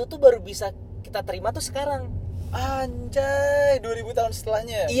cahayanya itu tuh baru bisa kita terima tuh sekarang. Anjay, 2000 tahun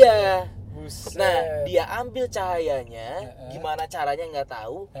setelahnya. Iya. Buset. Nah, dia ambil cahayanya, gimana caranya nggak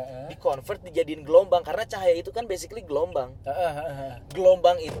tahu, di-convert dijadiin gelombang karena cahaya itu kan basically gelombang.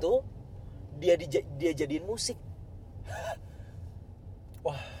 Gelombang itu dia jadiin musik.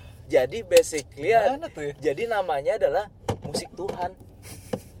 Wah, jadi basically ya? Jadi namanya adalah musik Tuhan.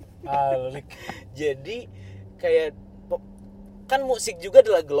 Alik. Jadi kayak kan musik juga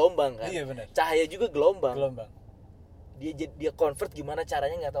adalah gelombang kan? Iya benar. Cahaya juga gelombang. Dia convert gimana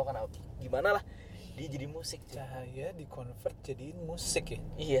caranya nggak tahu kenapa. Gimana lah dia jadi musik. Cahaya di convert jadiin musik ya?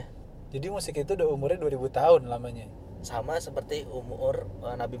 Iya. Jadi musik itu udah umurnya 2000 tahun lamanya. Sama seperti umur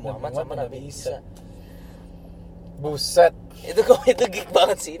Nabi Muhammad sama Nabi Isa. Buset. Itu geek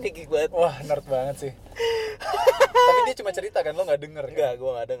banget sih, ini geek banget. Wah, nerd banget sih. Tapi dia cuma cerita kan, lo nggak denger kan? Enggak, gue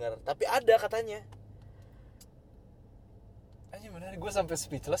nggak denger. Tapi ada katanya. Benar, gue sampai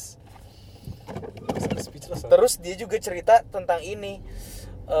speechless. Terus dia juga cerita tentang ini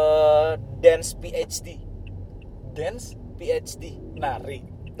dance PhD. Dance PhD.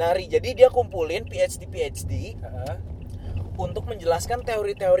 Nari. Jadi dia kumpulin PhD untuk menjelaskan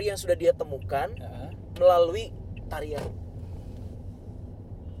teori-teori yang sudah dia temukan melalui tarian.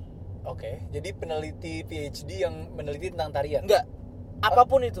 Oke, jadi peneliti PhD yang meneliti tentang tarian. Enggak.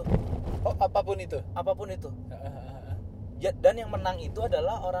 Apapun itu. Oh, apapun itu. Dan yang menang itu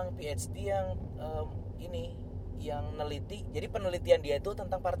adalah orang PhD yang yang neliti. Jadi penelitian dia itu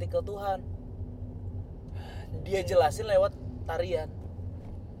tentang partikel Tuhan. Dia jelasin lewat tarian.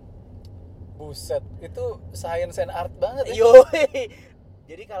 Buset, itu science and art banget ya. Yoi.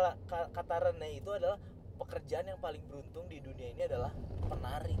 Jadi kalau kata Rene itu adalah pekerjaan yang paling beruntung di dunia ini adalah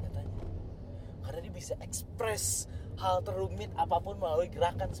penari katanya. Karena dia bisa ekspres hal terumit apapun melalui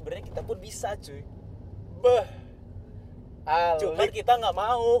gerakan. Sebenarnya kita pun bisa, cuy. Cuma kita nggak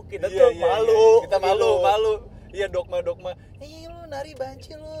mau, kita tuh malu. Kita malu. Iya, dogma. Lu nari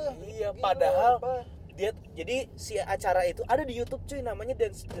banci lu. Iya, padahal jadi si acara itu ada di YouTube cuy, namanya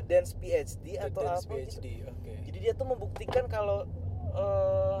Dance PhD atau apa gitu. Okay. Jadi dia tuh membuktikan kalau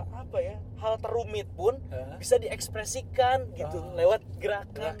hal terumit pun bisa diekspresikan gitu lewat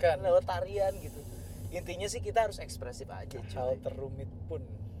gerakan, lewat tarian gitu. Intinya sih kita harus ekspresif aja cuy. Hal terumit pun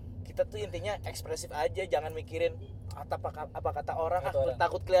kita tuh intinya ekspresif aja, jangan mikirin apa kata orang,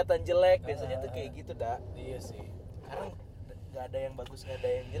 takut kelihatan jelek. Biasanya tuh kayak gitu dah. Iya sih. Karena nggak ada yang bagus, nggak ada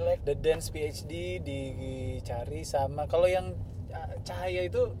yang jelek. The Dance PhD dicari sama kalau yang cahaya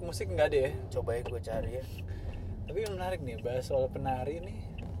itu musik nggak ada ya? Coba ya gue cari ya. Tapi yang menarik nih bahas soal penari nih.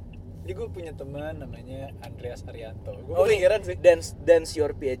 Jadi gue punya teman namanya Andreas Arianto. Gue kepikiran sih. Dance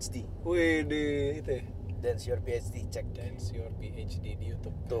Your PhD. Wih itu ya. Dance Your PhD, cek Dance Your PhD di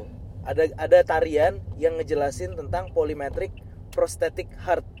YouTube. Tuh. Ada tarian yang ngejelasin tentang polymetric prosthetic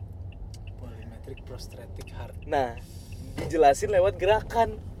heart. Polymetric prosthetic heart. Nah, dijelasin lewat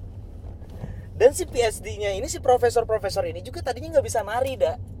gerakan. Dan si PhD-nya ini, si profesor ini juga tadinya nggak bisa nari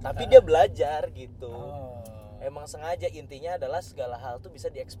dah, tapi dia belajar gitu. Emang sengaja, intinya adalah segala hal tuh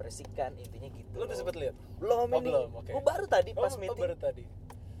bisa diekspresikan, intinya gitu. Lu udah sempet lihat? Belum ini. Belum, oke. Gua baru tadi pas meeting. Baru tadi.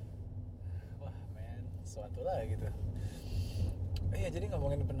 Wah, men, suatu lah gitu. Iya, jadi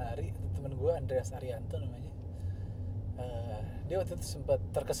ngomongin penari, temen gue Andreas Arianto namanya. Dia waktu itu sempat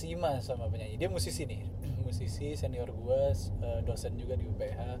terkesima sama penyanyi. Dia musisi nih, musisi senior gue, dosen juga di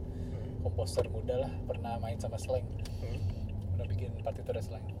UPH, komposer muda lah, pernah main sama Slang, pernah bikin partitur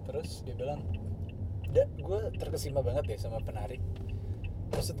Slang. Terus dia bilang, gue terkesima banget ya sama penari.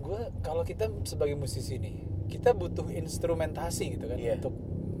 Maksud gue, kalau kita sebagai musisi nih, kita butuh instrumentasi gitu kan, untuk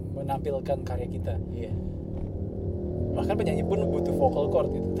menampilkan karya kita. Bahkan penyanyi pun butuh vocal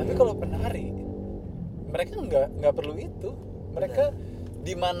cord gitu. Tapi kalau penari, mereka nggak perlu itu. Mereka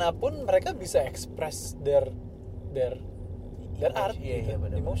dimanapun mereka bisa express their art, gitu.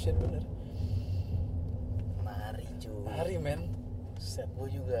 Emotion, bener. Menari men. Set, gue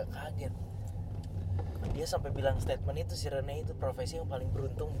juga kaget. Dia sampai bilang statement itu, si Rene itu profesi yang paling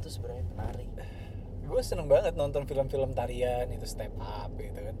beruntung itu sebenarnya penari. Gue seneng banget nonton film-film tarian itu, Step Up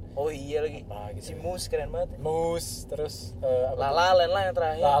gitu kan. Oh iya lagi. Gitu. Si Mus keren banget. Mus, terus La La Land lah yang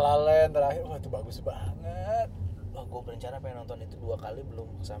terakhir. La La Land terakhir. Wah, itu bagus banget. Wah, gue berencana pengen nonton itu 2 kali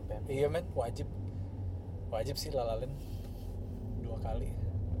belum kesampean. Iya men, wajib sih La La Land 2 kali.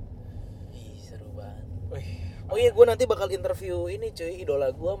 Ih, seru banget. Wih. Oh iya, gue nanti bakal interview ini cuy,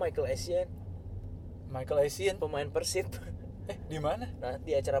 idola gue Michael Essien, pemain Persib. Di mana? Nah,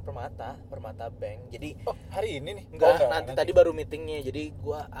 di acara Permata Bank. Jadi hari ini nih? Enggak, nanti tadi baru meetingnya. Jadi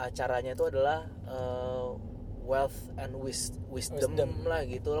gua acaranya itu adalah wealth and wisdom lah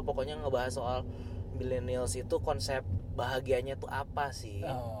gitu lah. Pokoknya ngebahas soal millennials itu konsep bahagianya tuh apa sih.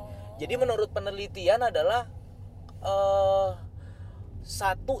 Jadi menurut penelitian adalah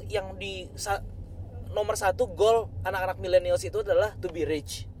nomor satu goal anak-anak millennials itu adalah to be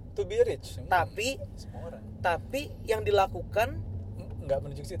rich. Tapi yang dilakukan nggak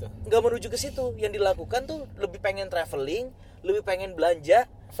menuju ke situ. Yang dilakukan tuh lebih pengen traveling, lebih pengen belanja,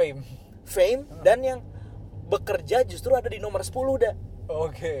 fame, dan yang bekerja justru ada di nomor 10 dah.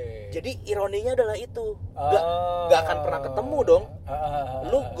 Oke. Jadi ironinya adalah itu. Gak akan pernah ketemu dong.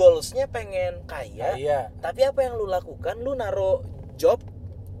 Lu goalsnya pengen kaya, tapi apa yang lu lakukan? Lu naro job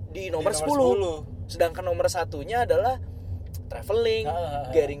di nomor 10. Sedangkan nomor satunya adalah traveling,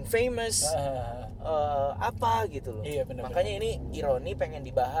 getting famous, apa gitu loh. Iya, bener, makanya ini ironi pengen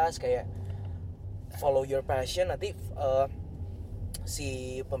dibahas kayak follow your passion. Nanti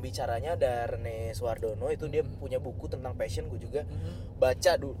si pembicaranya ada Rene Suwardono, itu dia punya buku tentang passion, gue juga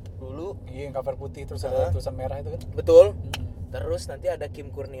baca dulu. Iya, yang cover putih terus ada tulisan merah itu kan. Betul. Terus nanti ada Kim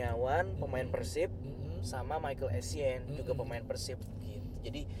Kurniawan, pemain Persib, sama Michael Essien, juga pemain Persib gitu.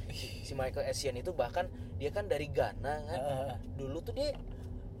 Jadi si Michael Essien itu bahkan dia kan dari Ghana kan. Dulu tuh dia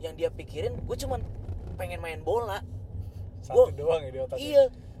yang dia pikirin, gue cuman pengen main bola. Satu doang ya di otaknya. Iya,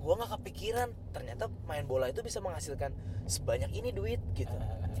 gue nggak kepikiran ternyata main bola itu bisa menghasilkan sebanyak ini duit gitu.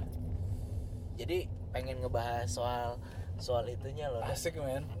 Jadi pengen ngebahas soal itunya loh. Asik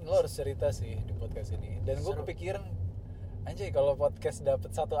men, lo harus cerita sih di podcast ini. Dan gue kepikiran, anjay kalau podcast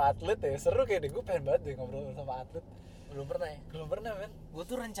dapet satu atlet ya seru kayak deh. Gue pengen banget deh ngobrol sama atlet. Belum pernah men. Gue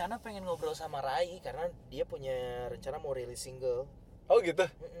tuh rencana pengen ngobrol sama Rai karena dia punya rencana mau rilis single. Oh gitu?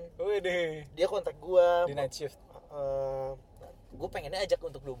 Wede. Dia kontak gue di night shift. Gue pengennya ajak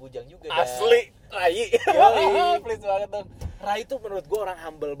untuk 2 bujang juga. Asli Rai. Please banget dong. Rai tuh menurut gue orang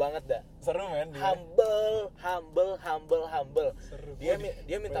humble banget dah. Seru men dia. Humble. Seru.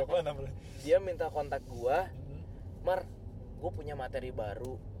 Dia minta kontak gue. Mar, gue punya materi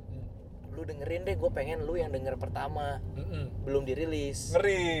baru, lu dengerin deh, gue pengen lu yang denger pertama. Belum dirilis.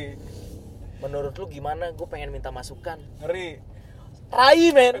 Ngeri. Menurut lu gimana? Gue pengen minta masukan. Ngeri.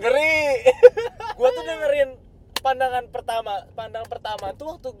 Rai men. Ngeri. Gue tuh dengerin pandang pertama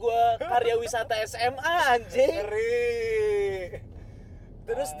tuh waktu gue karya wisata SMA anjing. Ngeri.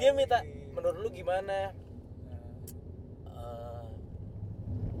 Terus dia minta, menurut lu gimana?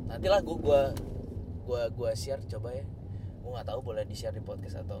 Nantilah gue share coba ya. Gue nggak tahu boleh di share di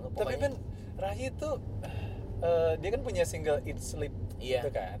podcast atau enggak. Tapi kan Rai itu dia kan punya single Eat Sleep gitu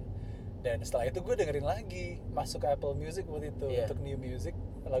kan. Dan setelah itu gue dengerin lagi, masuk ke Apple Music waktu itu untuk new music,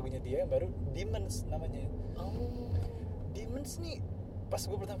 lagunya dia yang baru Demons namanya. Demons nih pas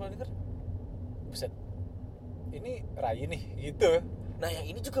gue pertama kali denger, buset, ini Rai nih gitu. Nah yang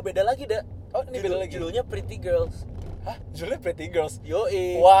ini juga beda lagi dah. Oh ini beda lagi. Judulnya Pretty Girls. Hah? Judulnya Pretty Girls?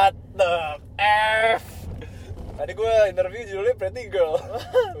 Yoi. What the F? Tadi gue interview judulnya Pretty Girl.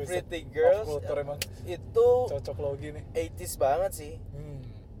 Pretty Girls emang. Itu cocok logi nih 80s banget sih.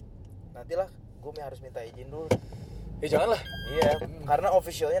 Nantilah gue harus minta izin dulu. Janganlah. Iya, karena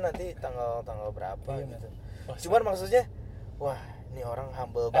officialnya nanti tanggal berapa gitu. Cuman maksudnya wah ini orang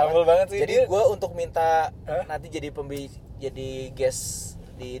humble banget sih. Jadi gue untuk minta nanti jadi guest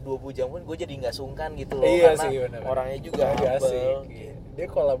di 2 Bujang pun gue jadi nggak sungkan gitu loh. Iya karena sih, bener. orangnya juga humble gitu. Dia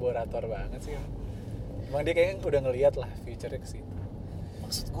kolaborator banget sih. Emang dia kayaknya udah ngeliat lah future-nya ke situ.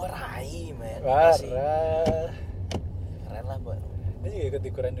 Maksud gue Rai men. Parah. Keren lah Bang. Dia juga ikut di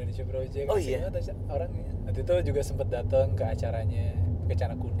Kuran Indonesia Project. Oh iya? Orangnya. Nanti itu juga sempet datang ke acaranya pakai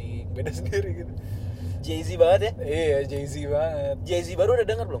celana kuning, beda sendiri gitu. Jay-Z banget ya? Iya, Jay-Z banget. Jay-Z baru udah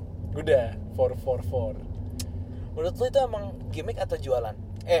denger belum? Udah, 444. Menurut lu itu emang gimmick atau jualan?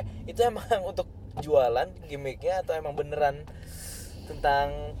 Itu emang untuk jualan gimmicknya atau emang beneran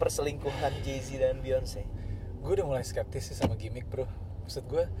tentang perselingkuhan Jay-Z dan Beyonce? Gue udah mulai skeptis sih sama gimmick bro. Maksud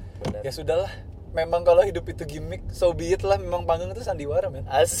gue, bener. Ya sudahlah. Memang kalau hidup itu gimmick, so be it lah. Memang panggung itu sandiwara men.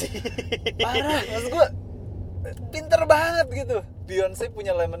 Asik. Parah, maksud gue pinter banget gitu. Beyonce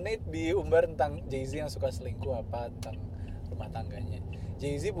punya Lemonade diumbar tentang Jay-Z yang suka selingkuh apa, tentang rumah tangganya.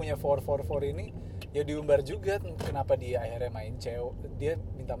 Jay-Z punya 444 ini ya diumbar juga kenapa dia akhirnya main cewek. Dia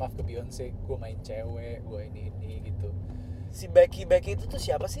minta maaf ke Beyonce, gue main cewek, gue ini gitu. Si Becky itu tuh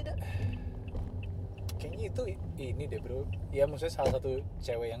siapa sih dah? Kayaknya itu ini deh bro. Ya maksudnya salah satu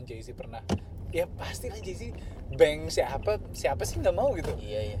cewek yang Jay-Z pernah. Ya pastilah Jay-Z bang siapa sih nggak mau gitu.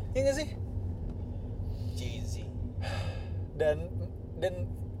 Iya. Iya nggak sih? Jay-Z. Dan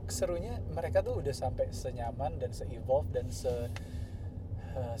keserunya mereka tuh udah sampai senyaman dan se-evolve dan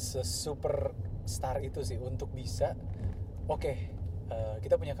se-super star itu sih untuk bisa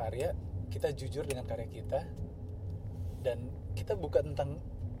kita punya karya, kita jujur dengan karya kita dan kita buka tentang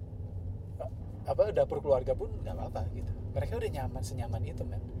dapur keluarga pun nggak apa-apa gitu. Mereka udah senyaman itu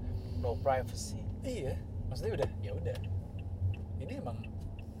man. No privacy. Iya, maksudnya udah ini emang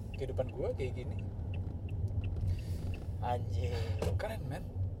kehidupan gue kayak gini. Anjing, keren man.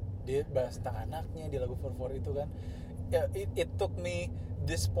 Dia bahas tentang anaknya di lagu 44 itu kan. Ya, it took me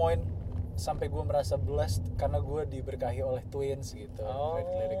this point sampai gue merasa blessed karena gue diberkahi oleh twins gitu.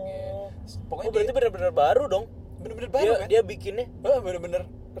 Liriknya. Pokoknya berarti benar-benar baru dong. Bener-bener baru kan? Dia bikinnya. Bener-bener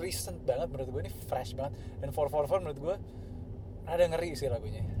recent banget menurut gue, ini fresh banget. Dan 444 menurut gue ada ngeri sih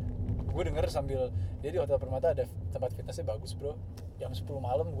lagunya. Gue denger sambil dia di Hotel Permata ada tempat fitnessnya bagus bro. Jam 10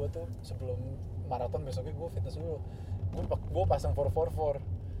 malam gue tuh sebelum maraton besoknya gue fitness dulu. Gue pasang 444.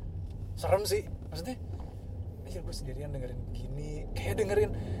 Serem sih maksudnya. Gue sendirian dengerin gini, kayak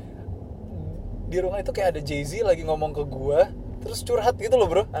dengerin di rumah itu kayak ada Jay-Z lagi ngomong ke gue terus curhat gitu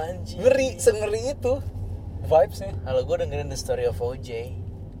loh bro. Anjing. Ngeri itu vibesnya. Kalau gue dengerin The Story of OJ.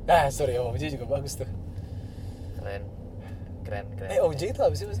 Story of OJ juga bagus tuh. Keren. OJ itu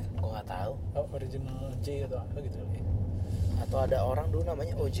apa sih maksudnya? Gue nggak tahu. Original J atau apa gitu ya? Atau ada orang dulu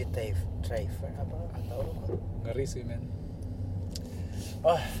namanya OJ Driver apa? Nggak tahu. Ngeri sih men.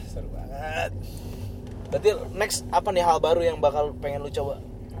 Seru banget. Berarti next apa nih hal baru yang bakal pengen lu coba?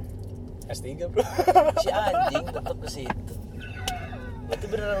 S3 bro. Si anjing tetep ke situ. Berarti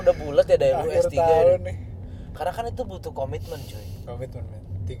beneran udah bulat ya dari lu S3 tahun nih. Karena kan itu butuh komitmen cuy. Komitmen men.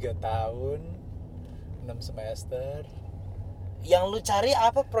 3 tahun 6 semester. Yang lu cari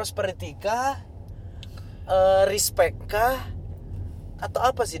apa? Prosperity kah? Respect kah? Atau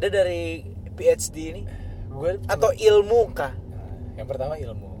apa sih dari PhD ini? Atau ilmu kah? Yang pertama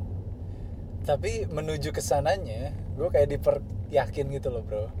ilmu. Tapi menuju kesananya gue kayak diperyakin gitu loh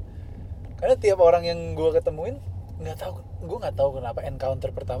bro. Karena tiap orang yang gue ketemuin gue nggak tahu kenapa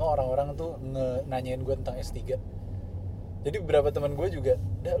encounter pertama orang-orang tuh nanyain gue tentang S3. Jadi beberapa teman gue juga,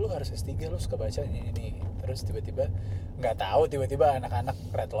 lu harus S3, lu suka baca ini. Terus tiba-tiba nggak tahu, tiba-tiba anak-anak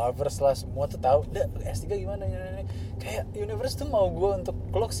Red Lovers lah semua tuh tahu, S3 gimana ini. Kayak universe tuh mau gue untuk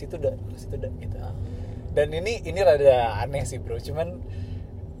clock situ dah gitu. Dan ini rada aneh sih bro, cuman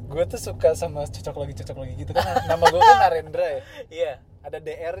gue tuh suka sama cocok lagi gitu kan. Nama gue kan Narendra ya. Iya. Ada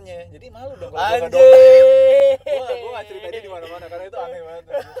DR-nya, jadi malu dong kalau gue nggak cerita dia di mana-mana karena itu aneh banget.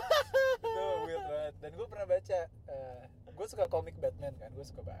 Itu weird banget. Dan gue pernah baca, gue suka komik Batman kan, gue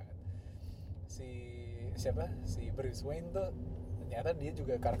suka banget. Si Bruce Wayne tuh ternyata dia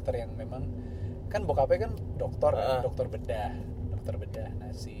juga karakter yang memang kan bokapnya kan dokter bedah.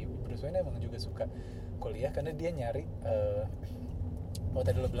 Nah si Bruce Wayne emang juga suka kuliah karena dia nyari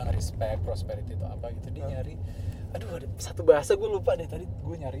tadi lo bilang respect, prosperity itu apa gitu, dia nyari ada satu bahasa gue lupa deh tadi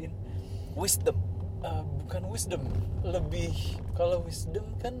gue nyariin wisdom. Bukan wisdom, lebih kalau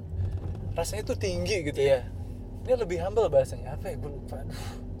wisdom kan rasanya tuh tinggi gitu ya. Dia lebih humble bahasanya apa ya gue lupa.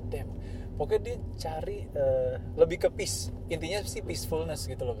 Damn. Pokoknya dia cari lebih ke peace. Intinya sih peacefulness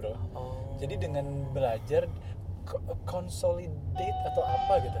gitu loh bro. Jadi dengan belajar consolidate atau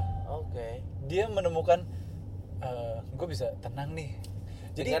apa gitu. Dia menemukan gue bisa tenang nih.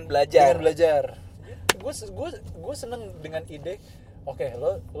 Jadi dengan belajar. gue seneng dengan ide. Oke,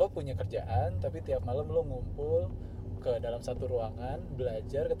 lo punya kerjaan, tapi tiap malam lo ngumpul ke dalam satu ruangan,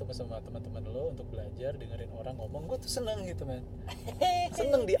 belajar, ketemu sama teman-teman lo untuk belajar, dengerin orang ngomong. Gue tuh seneng gitu, man.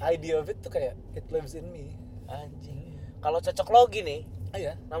 Seneng the idea of it tuh kayak it lives in me. Anjing. Kalau cocok logi nih,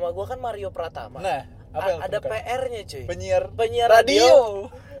 iya. Nama gue kan Mario Pratama. Nah, ada PR-nya cuy. Penyiar radio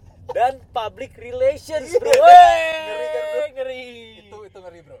dan public relations, bro. Ngeri kan, bro? Ngeri. Itu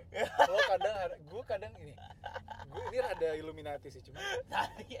ngeri, bro. Gue kadang ini ada Illuminati sih, cuma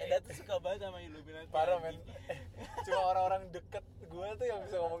Ada tuh suka banget sama Illuminati. parah, men. Cuma orang-orang deket gue tuh yang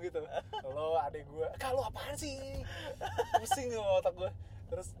bisa ngomong gitu. Lo adek gue, kalau apaan sih? Pusing sama otak gue.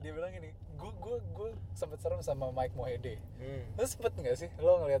 Terus dia bilang gini, gue sempet serem sama Mike Mohede. Lo sempet nggak sih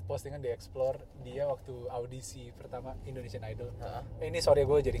lo ngeliat postingan di Explore dia waktu audisi pertama Indonesian Idol? Ini sorry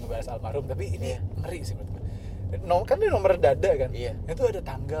gue jadi ngebahas almarhum, tapi ini ngeri sih menurut gue. Kan dia nomor dada kan? Iya. Itu ada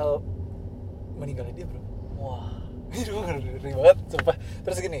tanggal meninggalnya dia, bro. Wah. Ini gue ngeri banget, sumpah.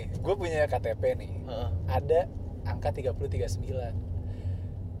 Terus gini, gue punya KTP nih, ada angka 3039.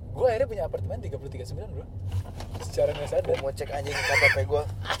 Gue akhirnya punya apartemen 3039, bro. Secara nggak sadar. Gue mau cek anjing KTP gue.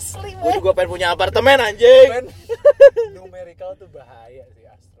 Asli, Gue juga pengen punya apartemen anjing. Men, numerical tuh bahaya sih,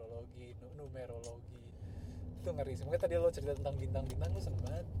 astrologi, numerologi. Itu ngeri sih. Makanya tadi lo cerita tentang bintang-bintang, lo seneng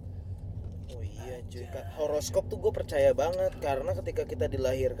banget. Oh iya cuy, horoskop tuh gue percaya banget. Karena ketika kita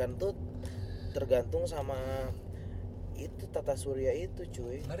dilahirkan tuh tergantung sama itu tata surya itu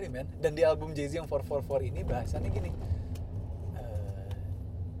cuy. Ngeri, men. Dan di album Jay-Z yang 444 ini bahasannya gini,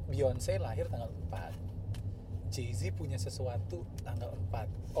 Beyonce lahir tanggal 4, Jay-Z punya sesuatu tanggal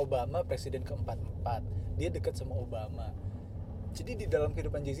 4, Obama presiden ke-44, dia dekat sama Obama. Jadi di dalam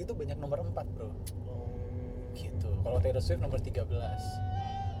kehidupan Jay-Z itu banyak nomor 4, bro. Gitu. Kalau Taylor Swift nomor 13.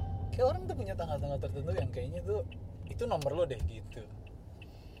 Kayak orang tuh punya tanggal-tanggal tertentu yang kayaknya tuh itu nomor lo deh gitu.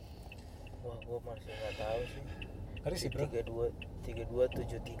 Wah, gue masih nggak tahu sih. Ngeri sih, bro.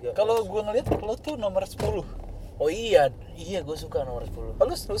 3273. Kalau gue ngeliat lo tuh nomor 10. Oh iya gue suka nomor 10. Oh,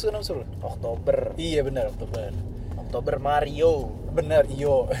 lu suka nomor 10? Oktober. Iya benar, Oktober Mario. Benar,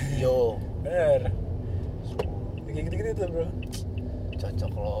 Iyo. Benar. Kayak gitu-gitu tuh, bro.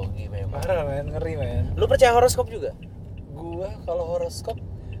 Cocok logi memang. Parah, men, ngeri, men. Lu percaya horoskop juga? Gua kalau horoskop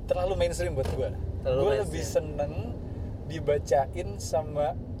terlalu mainstream buat gua. Gua lebih seneng dibacain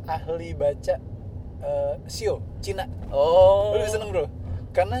sama ahli baca Sio Cina. Oh. Gua lebih seneng, bro.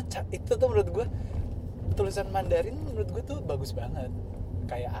 Karena itu tuh menurut gua tulisan Mandarin menurut gue tuh bagus banget,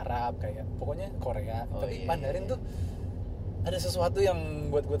 kayak Arab, kayak pokoknya Korea. Tapi Mandarin tuh ada sesuatu yang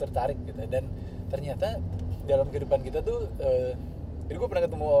buat gue tertarik gitu. Dan ternyata dalam kehidupan kita tuh jadi gue pernah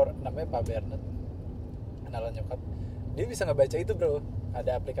ketemu orang namanya Pak Bernard, kenalan nyokap, dia bisa ngebaca itu, bro.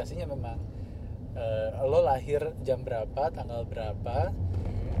 Ada aplikasinya memang. Lo lahir jam berapa, tanggal berapa,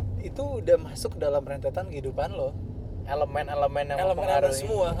 itu udah masuk dalam rentetan kehidupan lo. Elemen-elemen yang mempengaruhi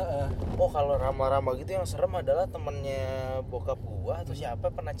semua. Oh, kalau rama-rama gitu yang serem adalah temennya bokap gua atau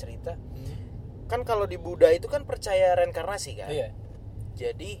siapa pernah cerita. Kan kalau di Buddha itu kan percaya reinkarnasi kan. Iya.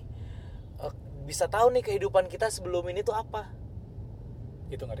 Jadi bisa tahu nih kehidupan kita sebelum ini tuh apa.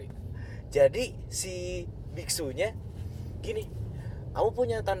 Itu ngeri. Jadi si biksunya gini, kamu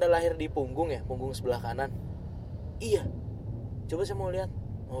punya tanda lahir di punggung ya, punggung sebelah kanan. Iya. Coba saya mau lihat.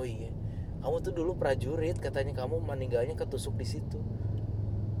 Oh iya. Kamu tuh dulu prajurit, katanya kamu meninggalnya ketusuk di situ.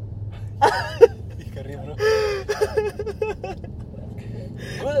 Ngeri, bro.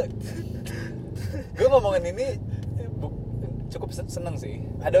 Gue ngomongin ini cukup seneng sih.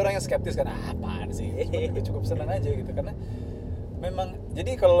 Ada orang yang skeptis kan, apaan sih? Gue cukup seneng aja gitu karena memang.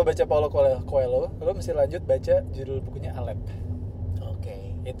 Jadi kalau lo baca Paulo Coelho, lo mesti lanjut baca judul bukunya Aleph.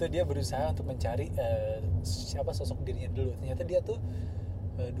 Oke. Itu dia berusaha untuk mencari siapa sosok dirinya dulu. Ternyata dia tuh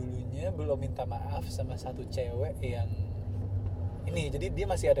dulunya belum minta maaf sama satu cewek yang ini, jadi dia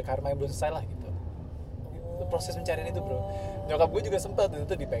masih ada karma yang belum selesai lah gitu. Itu proses pencarian itu, bro. Nyokap gue juga sempat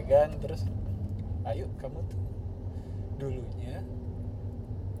itu dipegang terus, ayo kamu tuh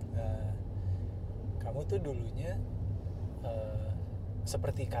dulunya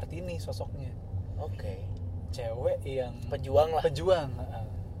seperti Kartini sosoknya. Oke. Cewek yang pejuang.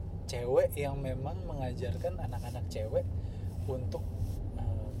 Cewek yang memang mengajarkan anak-anak cewek untuk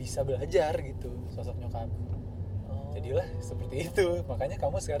bisa belajar gitu, sosok nyokap. Jadilah seperti itu. Makanya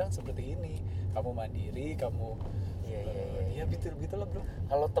kamu sekarang seperti ini. Kamu mandiri, kamu iya betul lah, bro.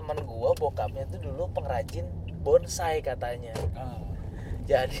 Kalau teman gua bokapnya tuh dulu pengrajin bonsai katanya.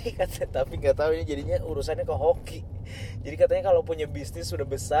 Jadi tapi nggak tahu ini jadinya urusannya ke hoki. Jadi katanya kalau punya bisnis sudah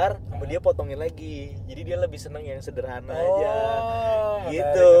besar, dia potongin lagi. Jadi dia lebih seneng yang sederhana aja.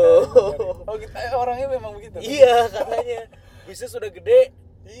 Gitu. Menarik. Oh, kita orangnya memang begitu. Iya, katanya. Bisnis sudah gede,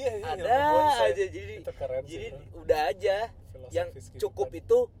 Iya, ada aja jadi udah aja yang cukup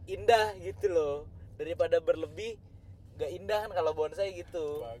itu indah gitu loh, daripada berlebih gak indah kan kalau bonsai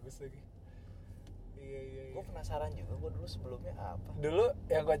gitu. Bagus lagi. Iya. Gue penasaran juga, gue dulu sebelumnya apa dulu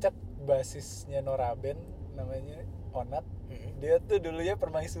yang kocak, basisnya Noraben namanya Onat. Dia tuh dulunya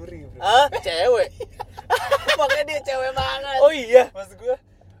permaisuri, bro. Cewek. Makanya dia cewek banget. Oh iya, maksud gue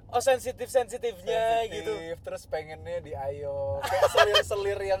sensitifnya gitu. Terus pengennya diayo, kayak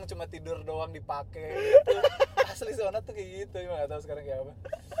selir-selir yang cuma tidur doang dipakai gitu. Asli si Onat tuh kayak gitu, emang gak tahu sekarang kayak apa.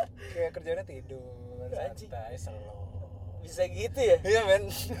 Kayak kerjanya tidur, santai, slow. Bisa gitu ya? Iya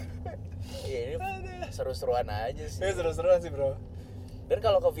men. Iya, ini seru-seruan aja sih. Iya, seru-seruan sih, bro. Dan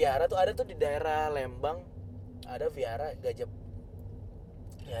kalau ke vihara tuh ada tuh di daerah Lembang, ada vihara gajah.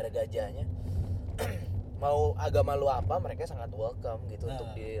 Ya ada gajahnya. Mau agama lu apa, mereka sangat welcome gitu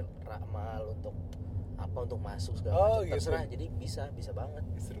untuk diramal, untuk apa, untuk masuk segala macam. Gitu. Terserah, jadi bisa banget.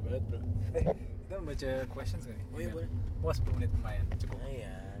 Seru banget, bro. Kita mau baca questions gak nih? Oh iya, boleh. Wah, 10 menit lumayan, cukup.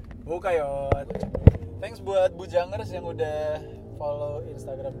 Iya. Kayot. Thanks buat Bujangers yang udah follow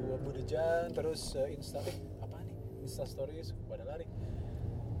Instagram gua Budejang, terus Insta Insta stories pada lari.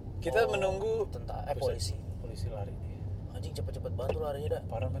 Kita menunggu tentang polisi lari. Anjing cepet-cepet banget tuh larinya dah.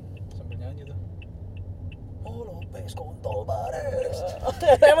 Parah men, sambil nyanyi tuh. Oh Lopez kontol bares.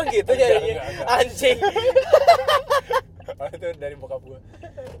 Emang gitu jadinya. Anjing. Itu dari bokap gue.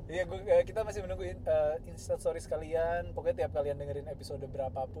 Iya, kita masih menunggu instastories kalian. Pokoknya tiap kalian dengerin episode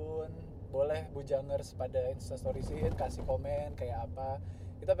berapapun, boleh Bujangers pada instastoriesin, kasih komen kayak apa.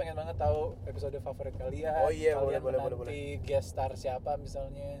 Kita pengen banget tahu episode favorit kalian. Oh iya, kalian boleh. Guest star siapa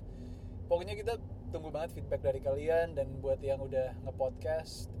misalnya. Pokoknya kita tunggu banget feedback dari kalian. Dan buat yang udah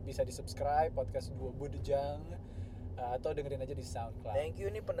nge-podcast, bisa di-subscribe podcast Dua Budejang, atau dengerin aja di SoundCloud. Thank you,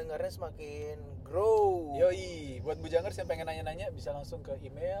 nih pendengarnya semakin grow. Yoi, buat Bujangers yang pengen nanya-nanya bisa langsung ke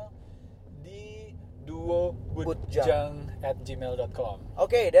email di duobudjang@gmail.com.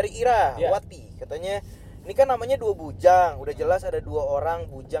 Oke, dari Ira Wati katanya, ini kan namanya Dua Bujang, udah jelas ada 2 orang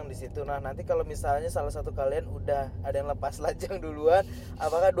bujang di situ. Nah, nanti kalau misalnya salah satu kalian udah ada yang lepas lajang duluan,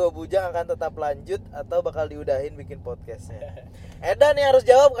 apakah 2 bujang akan tetap lanjut atau bakal diudahin bikin podcastnya? Eda nih harus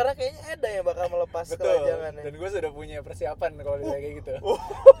jawab karena kayaknya Eda yang bakal melepas kelajangannya. Dan gue sudah punya persiapan kalau kayak gitu.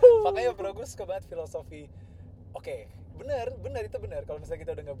 Makanya bro, gue suka banget filosofi. Oke, benar itu benar. Kalau misalnya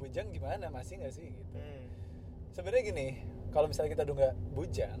kita udah nggak bujang, gimana, masih nggak sih gitu. Sebenarnya gini, kalau misalnya kita udah nggak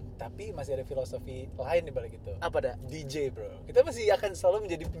bujang, tapi masih ada filosofi lain di balik itu. Apa dah? DJ, bro. Kita masih akan selalu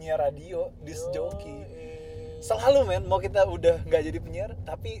menjadi penyiar radio, disc jockey. Selalu men, mau kita udah nggak jadi penyiar,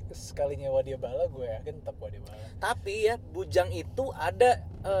 tapi sekalinya wadia bala, gue yakin tetap wadia bala. Tapi ya, bujang itu ada,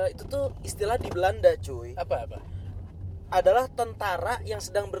 itu tuh istilah di Belanda, cuy. Apa? Adalah tentara yang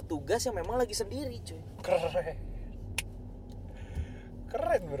sedang bertugas yang memang lagi sendiri, cuy.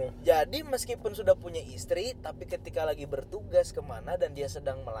 Keren bro. Jadi meskipun sudah punya istri, tapi ketika lagi bertugas kemana dan dia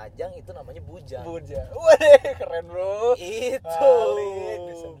sedang melajang, itu namanya bujang. Waduh, keren bro. Itu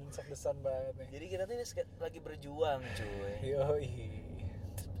desan banget nih. Jadi kita ini lagi berjuang, cuy. Yoi.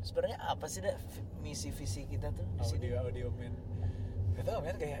 Sebenarnya apa sih dah misi visi kita tuh di sini? Audio men. Gak tau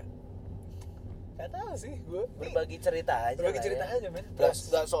men, kayak gak tau sih gue. Berbagi cerita aja. Men.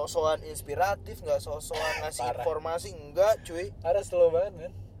 Gak sok-sokan inspiratif, gak sok-sokan ngasih informasi, enggak cuy. Harus slow banget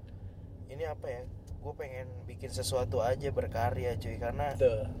men. Ini apa ya? Gue pengen bikin sesuatu aja, berkarya cuy. Karena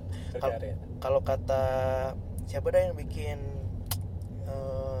kalau kata siapa dah yang bikin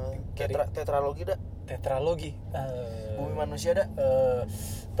tetralogi dah? Tetralogi. Bumi Manusia dah?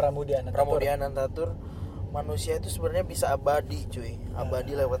 Pramudia Anantatur. Manusia itu sebenarnya bisa abadi cuy,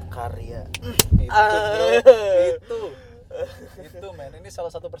 abadi lewat karya. Itu men, ini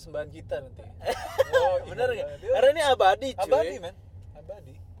salah satu persembahan kita nanti. Bener nggak? Karena ini abadi cuy. Abadi men,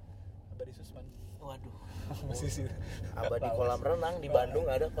 abadi Susman. Waduh. Musisi. Abadi kolam renang di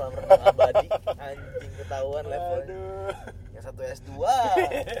Bandung ada kolam renang abadi. Anjing, ketahuan levelnya. Yang satu S2.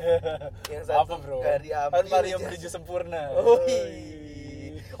 Yang satu apa bro? Mario menuju sempurna.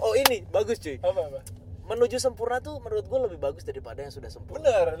 Oh ini bagus cuy. Apa? Menuju sempurna tuh menurut gue lebih bagus daripada yang sudah sempurna.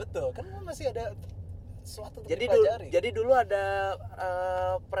 Benar, betul. Kan masih ada sesuatu untuk dipelajari. Jadi dulu ada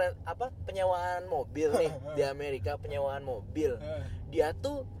penyewaan mobil nih di Amerika, penyewaan mobil. Dia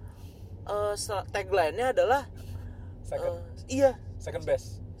tuh tagline-nya adalah second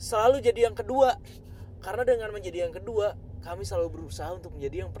best. Selalu jadi yang kedua. Karena dengan menjadi yang kedua, kami selalu berusaha untuk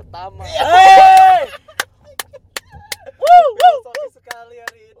menjadi yang pertama. Sorry sekali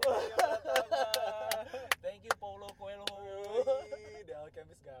hari ini. Thank you Paulo Coelho. The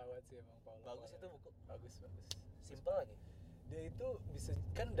Alchemist gawat sih emang Paulo. Bagus itu buku. Bagus. Simple lagi. Dia itu bisa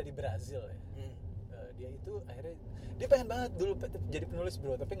kan dari Brazil ya. dia itu akhirnya dia pengen banget dulu jadi penulis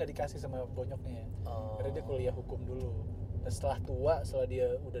bro, tapi nggak dikasih sama bonyoknya. Akhirnya dia kuliah hukum dulu. Dan setelah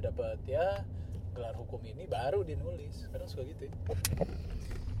dia udah dapat ya gelar hukum ini, baru dia nulis. Kadang suka gitu ya.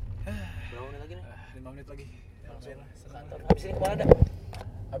 Berapa menit lagi nih? 5 menit lagi. Langsung sekantor. Habis ini kemana ada?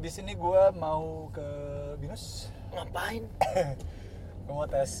 Habis ini gue mau ke Binus. Ngapain? Gue mau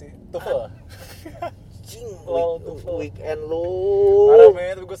tes TOEFL. Weekend lu. Parah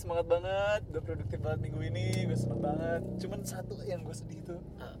men, gue semangat banget. Gue produktif banget minggu ini, gue semangat banget. Cuman satu yang gue sedih itu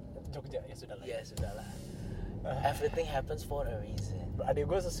Jogja, ya sudahlah. Ya sudahlah. Everything happens for a reason. Adik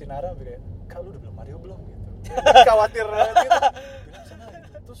gue sesinara kayak, "Kak, lu udah bilang Mario belum?" gitu. Khawatir banget gitu. Bilang sana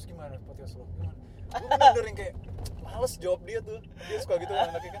gitu. Terus gimana podcast lo? Gimana? Gue bener yang kayak males jawab dia tuh. Dia suka gitu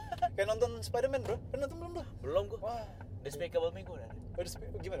kan anaknya kan. Kayak nonton Spider-Man, bro. Kan nonton belum, bro? Belum gue. Wah, Despicable Me gue udah.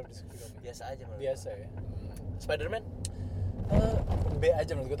 Gimana Despicable Me? Biasa aja menurut. Biasa ya. Spider-Man? B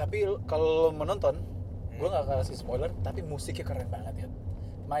aja menurut gue, tapi kalau menonton gue nggak kasih spoiler, tapi musiknya keren banget ya.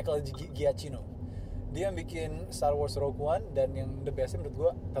 Michael Giacchino, dia yang bikin Star Wars Rogue One, dan yang the bestnya menurut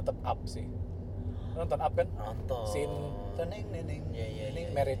gue tetap Up sih. Nonton Up kan? Nonton. Scene teneng.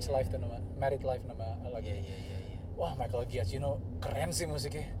 Ini Married Life nama lagu. Iya. Wah, Michael Giacchino keren sih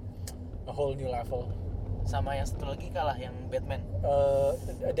musiknya. A whole new level. Sama yang satu lagi kalah, yang Batman.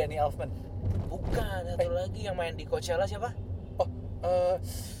 Danny Elfman. Bukan, satu lagi yang main di Coachella siapa?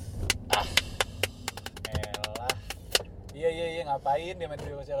 Elah. Iya, ngapain dia main di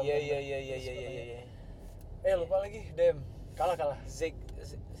Coachella? Iya. Lupa lagi, kalah.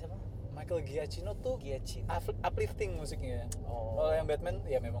 Siapa? Michael Giacchino tuh uplifting musiknya. Kalau yang Batman,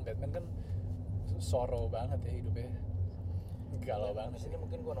 ya memang Batman kan sorrow banget ya hidupnya. Galau banget. Sini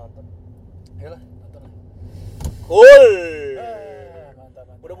mungkin gua nonton. Yalah, nonton lah. Cool. Mantap.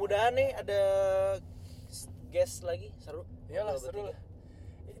 Mudah-mudahan nih ada guest lagi seru. Iyalah, seru lah.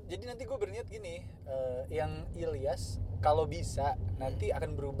 Jadi nanti gue berniat gini, yang Ilyas kalau bisa nanti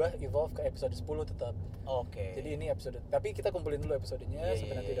akan berubah evolve ke episode 10 tetap. Oke. Jadi ini episode, tapi kita kumpulin dulu episodenya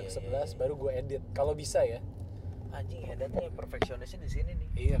sampai nanti udah ke 11 baru gue edit kalau bisa ya. Anjing, editnya perfeksionisnya di sini nih.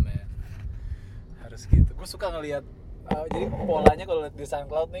 Iya, men. Harus gitu. Gue suka ngelihat jadi polanya kalau lihat di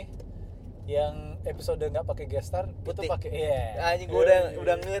SoundCloud nih, yang episode nggak pakai guest star itu pakai Anjing, gue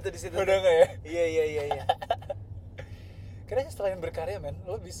udah nge tuh di situ. Udah nggak ya? Iya. Karena selain berkarya, men,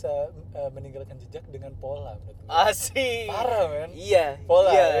 lo bisa meninggalkan jejak dengan pola. Asik. Parah, men. Iya.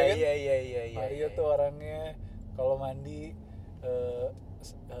 Pola, iya, ya kan? Iya. Mario tuh orangnya kalau mandi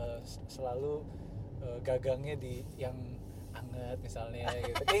selalu gagangnya di yang hangat misalnya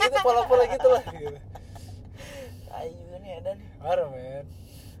gitu. Kayak gitu, pola-pola gitu lah gitu. Ayo nih ada nih. Parah, men.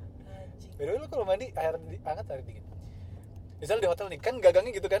 Anjing. Beda lo kalau mandi air hangat, air dingin. Misal di hotel nih, kan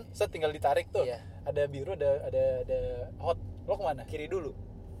gagangnya gitu kan, set tinggal ditarik tuh. Iya. Ada biru, ada hot. Lo kemana? Kiri dulu.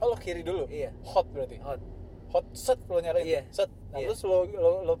 Oh, lo kiri dulu? Iya. Hot berarti? Hot, set lo nyalain? Iya. Set. Nah, terus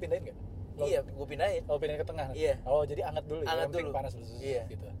lo pindahin gak? Iya, gue pindahin. Oh, pindahin ke tengah? Iya. Oh, jadi hangat dulu ya? Hangat dulu. Panas dulu. Iya.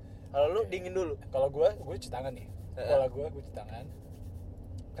 Gitu. Kalau lu dingin dulu? Kalau gue cuci tangan nih. Kalau gue cuci tangan.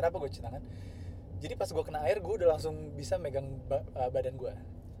 Kenapa gue cuci tangan? Jadi pas gue kena air, gue udah langsung bisa megang badan gue.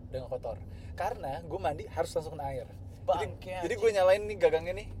 Udah gak kotor. Karena gue mandi harus langsung kena air. Jadi gue nyalain nih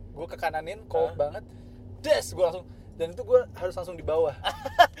gagangnya nih, gue ke kananin, cold banget, gue langsung, dan itu gue harus langsung di bawah,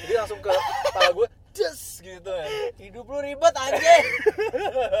 jadi langsung ke kepala gue, gitu kan. Hidup lu ribet anjing.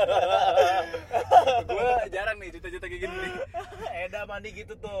 Gue jarang nih cerita-cerita kayak gini nih. Eda mandi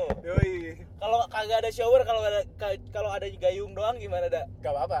gitu tuh. Yoi. Kalau kagak ada shower, kalau ada gayung doang gimana dah?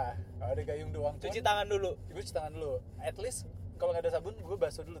 Gak apa-apa, kalau ada gayung doang. Cuci tangan dulu. Gue cuci tangan dulu. At least kalau nggak ada sabun, gue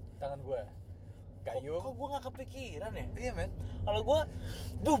basuh dulu tangan gue. Gayung. Kok gue nggak kepikiran ya? Iya, men. Kalau gue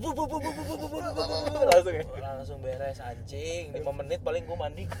langsung ya. Langsung beres anjing. 5 menit paling gue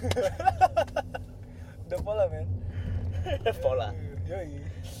mandi. Udah pola, men. Pola. Yoi.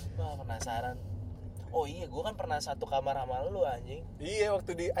 Wah, penasaran. Oh iya, gue kan pernah satu kamar sama lu anjing. Iya,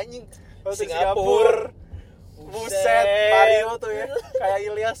 waktu di Singapura. Buset, Mario tuh ya. Kayak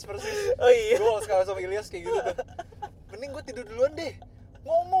Ilyas persis. Oh iya. Gue sekarang sama Ilyas kayak gitu tuh. Mending gue tidur duluan deh.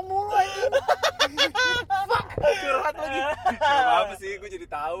 Ngomong mulu anjing. Fuck, curhat lagi. Gak apa-apa sih, gue jadi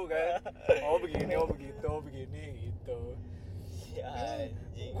tahu kan. Oh begini, oh begitu, oh begini gitu. Ya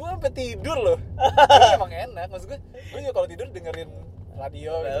anjing. Gue sampai tidur loh. Tapi emang enak, maksud gue juga kalau tidur dengerin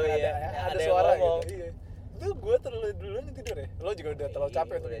radio gitu, ada suara gitu. Iya. Itu gue terlalu duluan yang tidur ya. Lo juga udah terlalu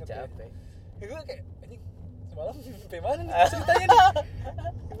capek tuh. Udah capek. Ya gue kayak anjing, semalam sampai mana nih ceritanya nih?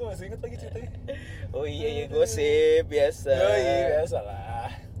 Gue masih inget lagi ceritanya. Oh iya, gosip biasa. Biasa lah.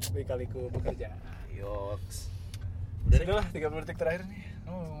 Kali-kaliku bekerja. Yoks. Udah lah, 30 detik terakhir nih.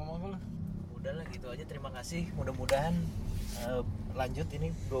 Ngomong dulu. Udah lah gitu aja, terima kasih. Mudah-mudahan lanjut ini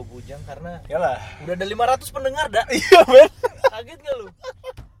Bro Bujang karena Yalah. udah ada 500 pendengar dah. Iya, men. Kaget gak lu?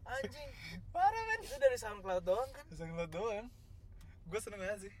 Anjing. Parah, men. Itu dari SoundCloud doang kan? SoundCloud doang. Gue seneng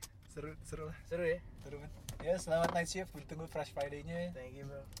banget sih. Seru lah. Seru ya? Seru, men. Ya, selamat night shift. Ditunggu Fresh Friday-nya. Thank you,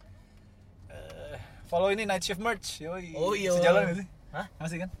 Bro. Follow ini night shift merch. Yoi. Oh iya. Sejalan gak sih? Hah?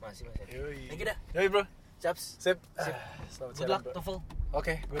 Masih kan? Masih. Yoi. Thank you dah. Yoi, bro. Caps. Sip. Sip. Selamat Good siaran, luck, bro. TOEFL.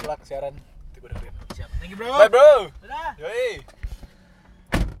 Oke, good luck siaran. Itu gue dengerin. Siap. Thank you, Bro. Bye, bro. Dadah. Yoi.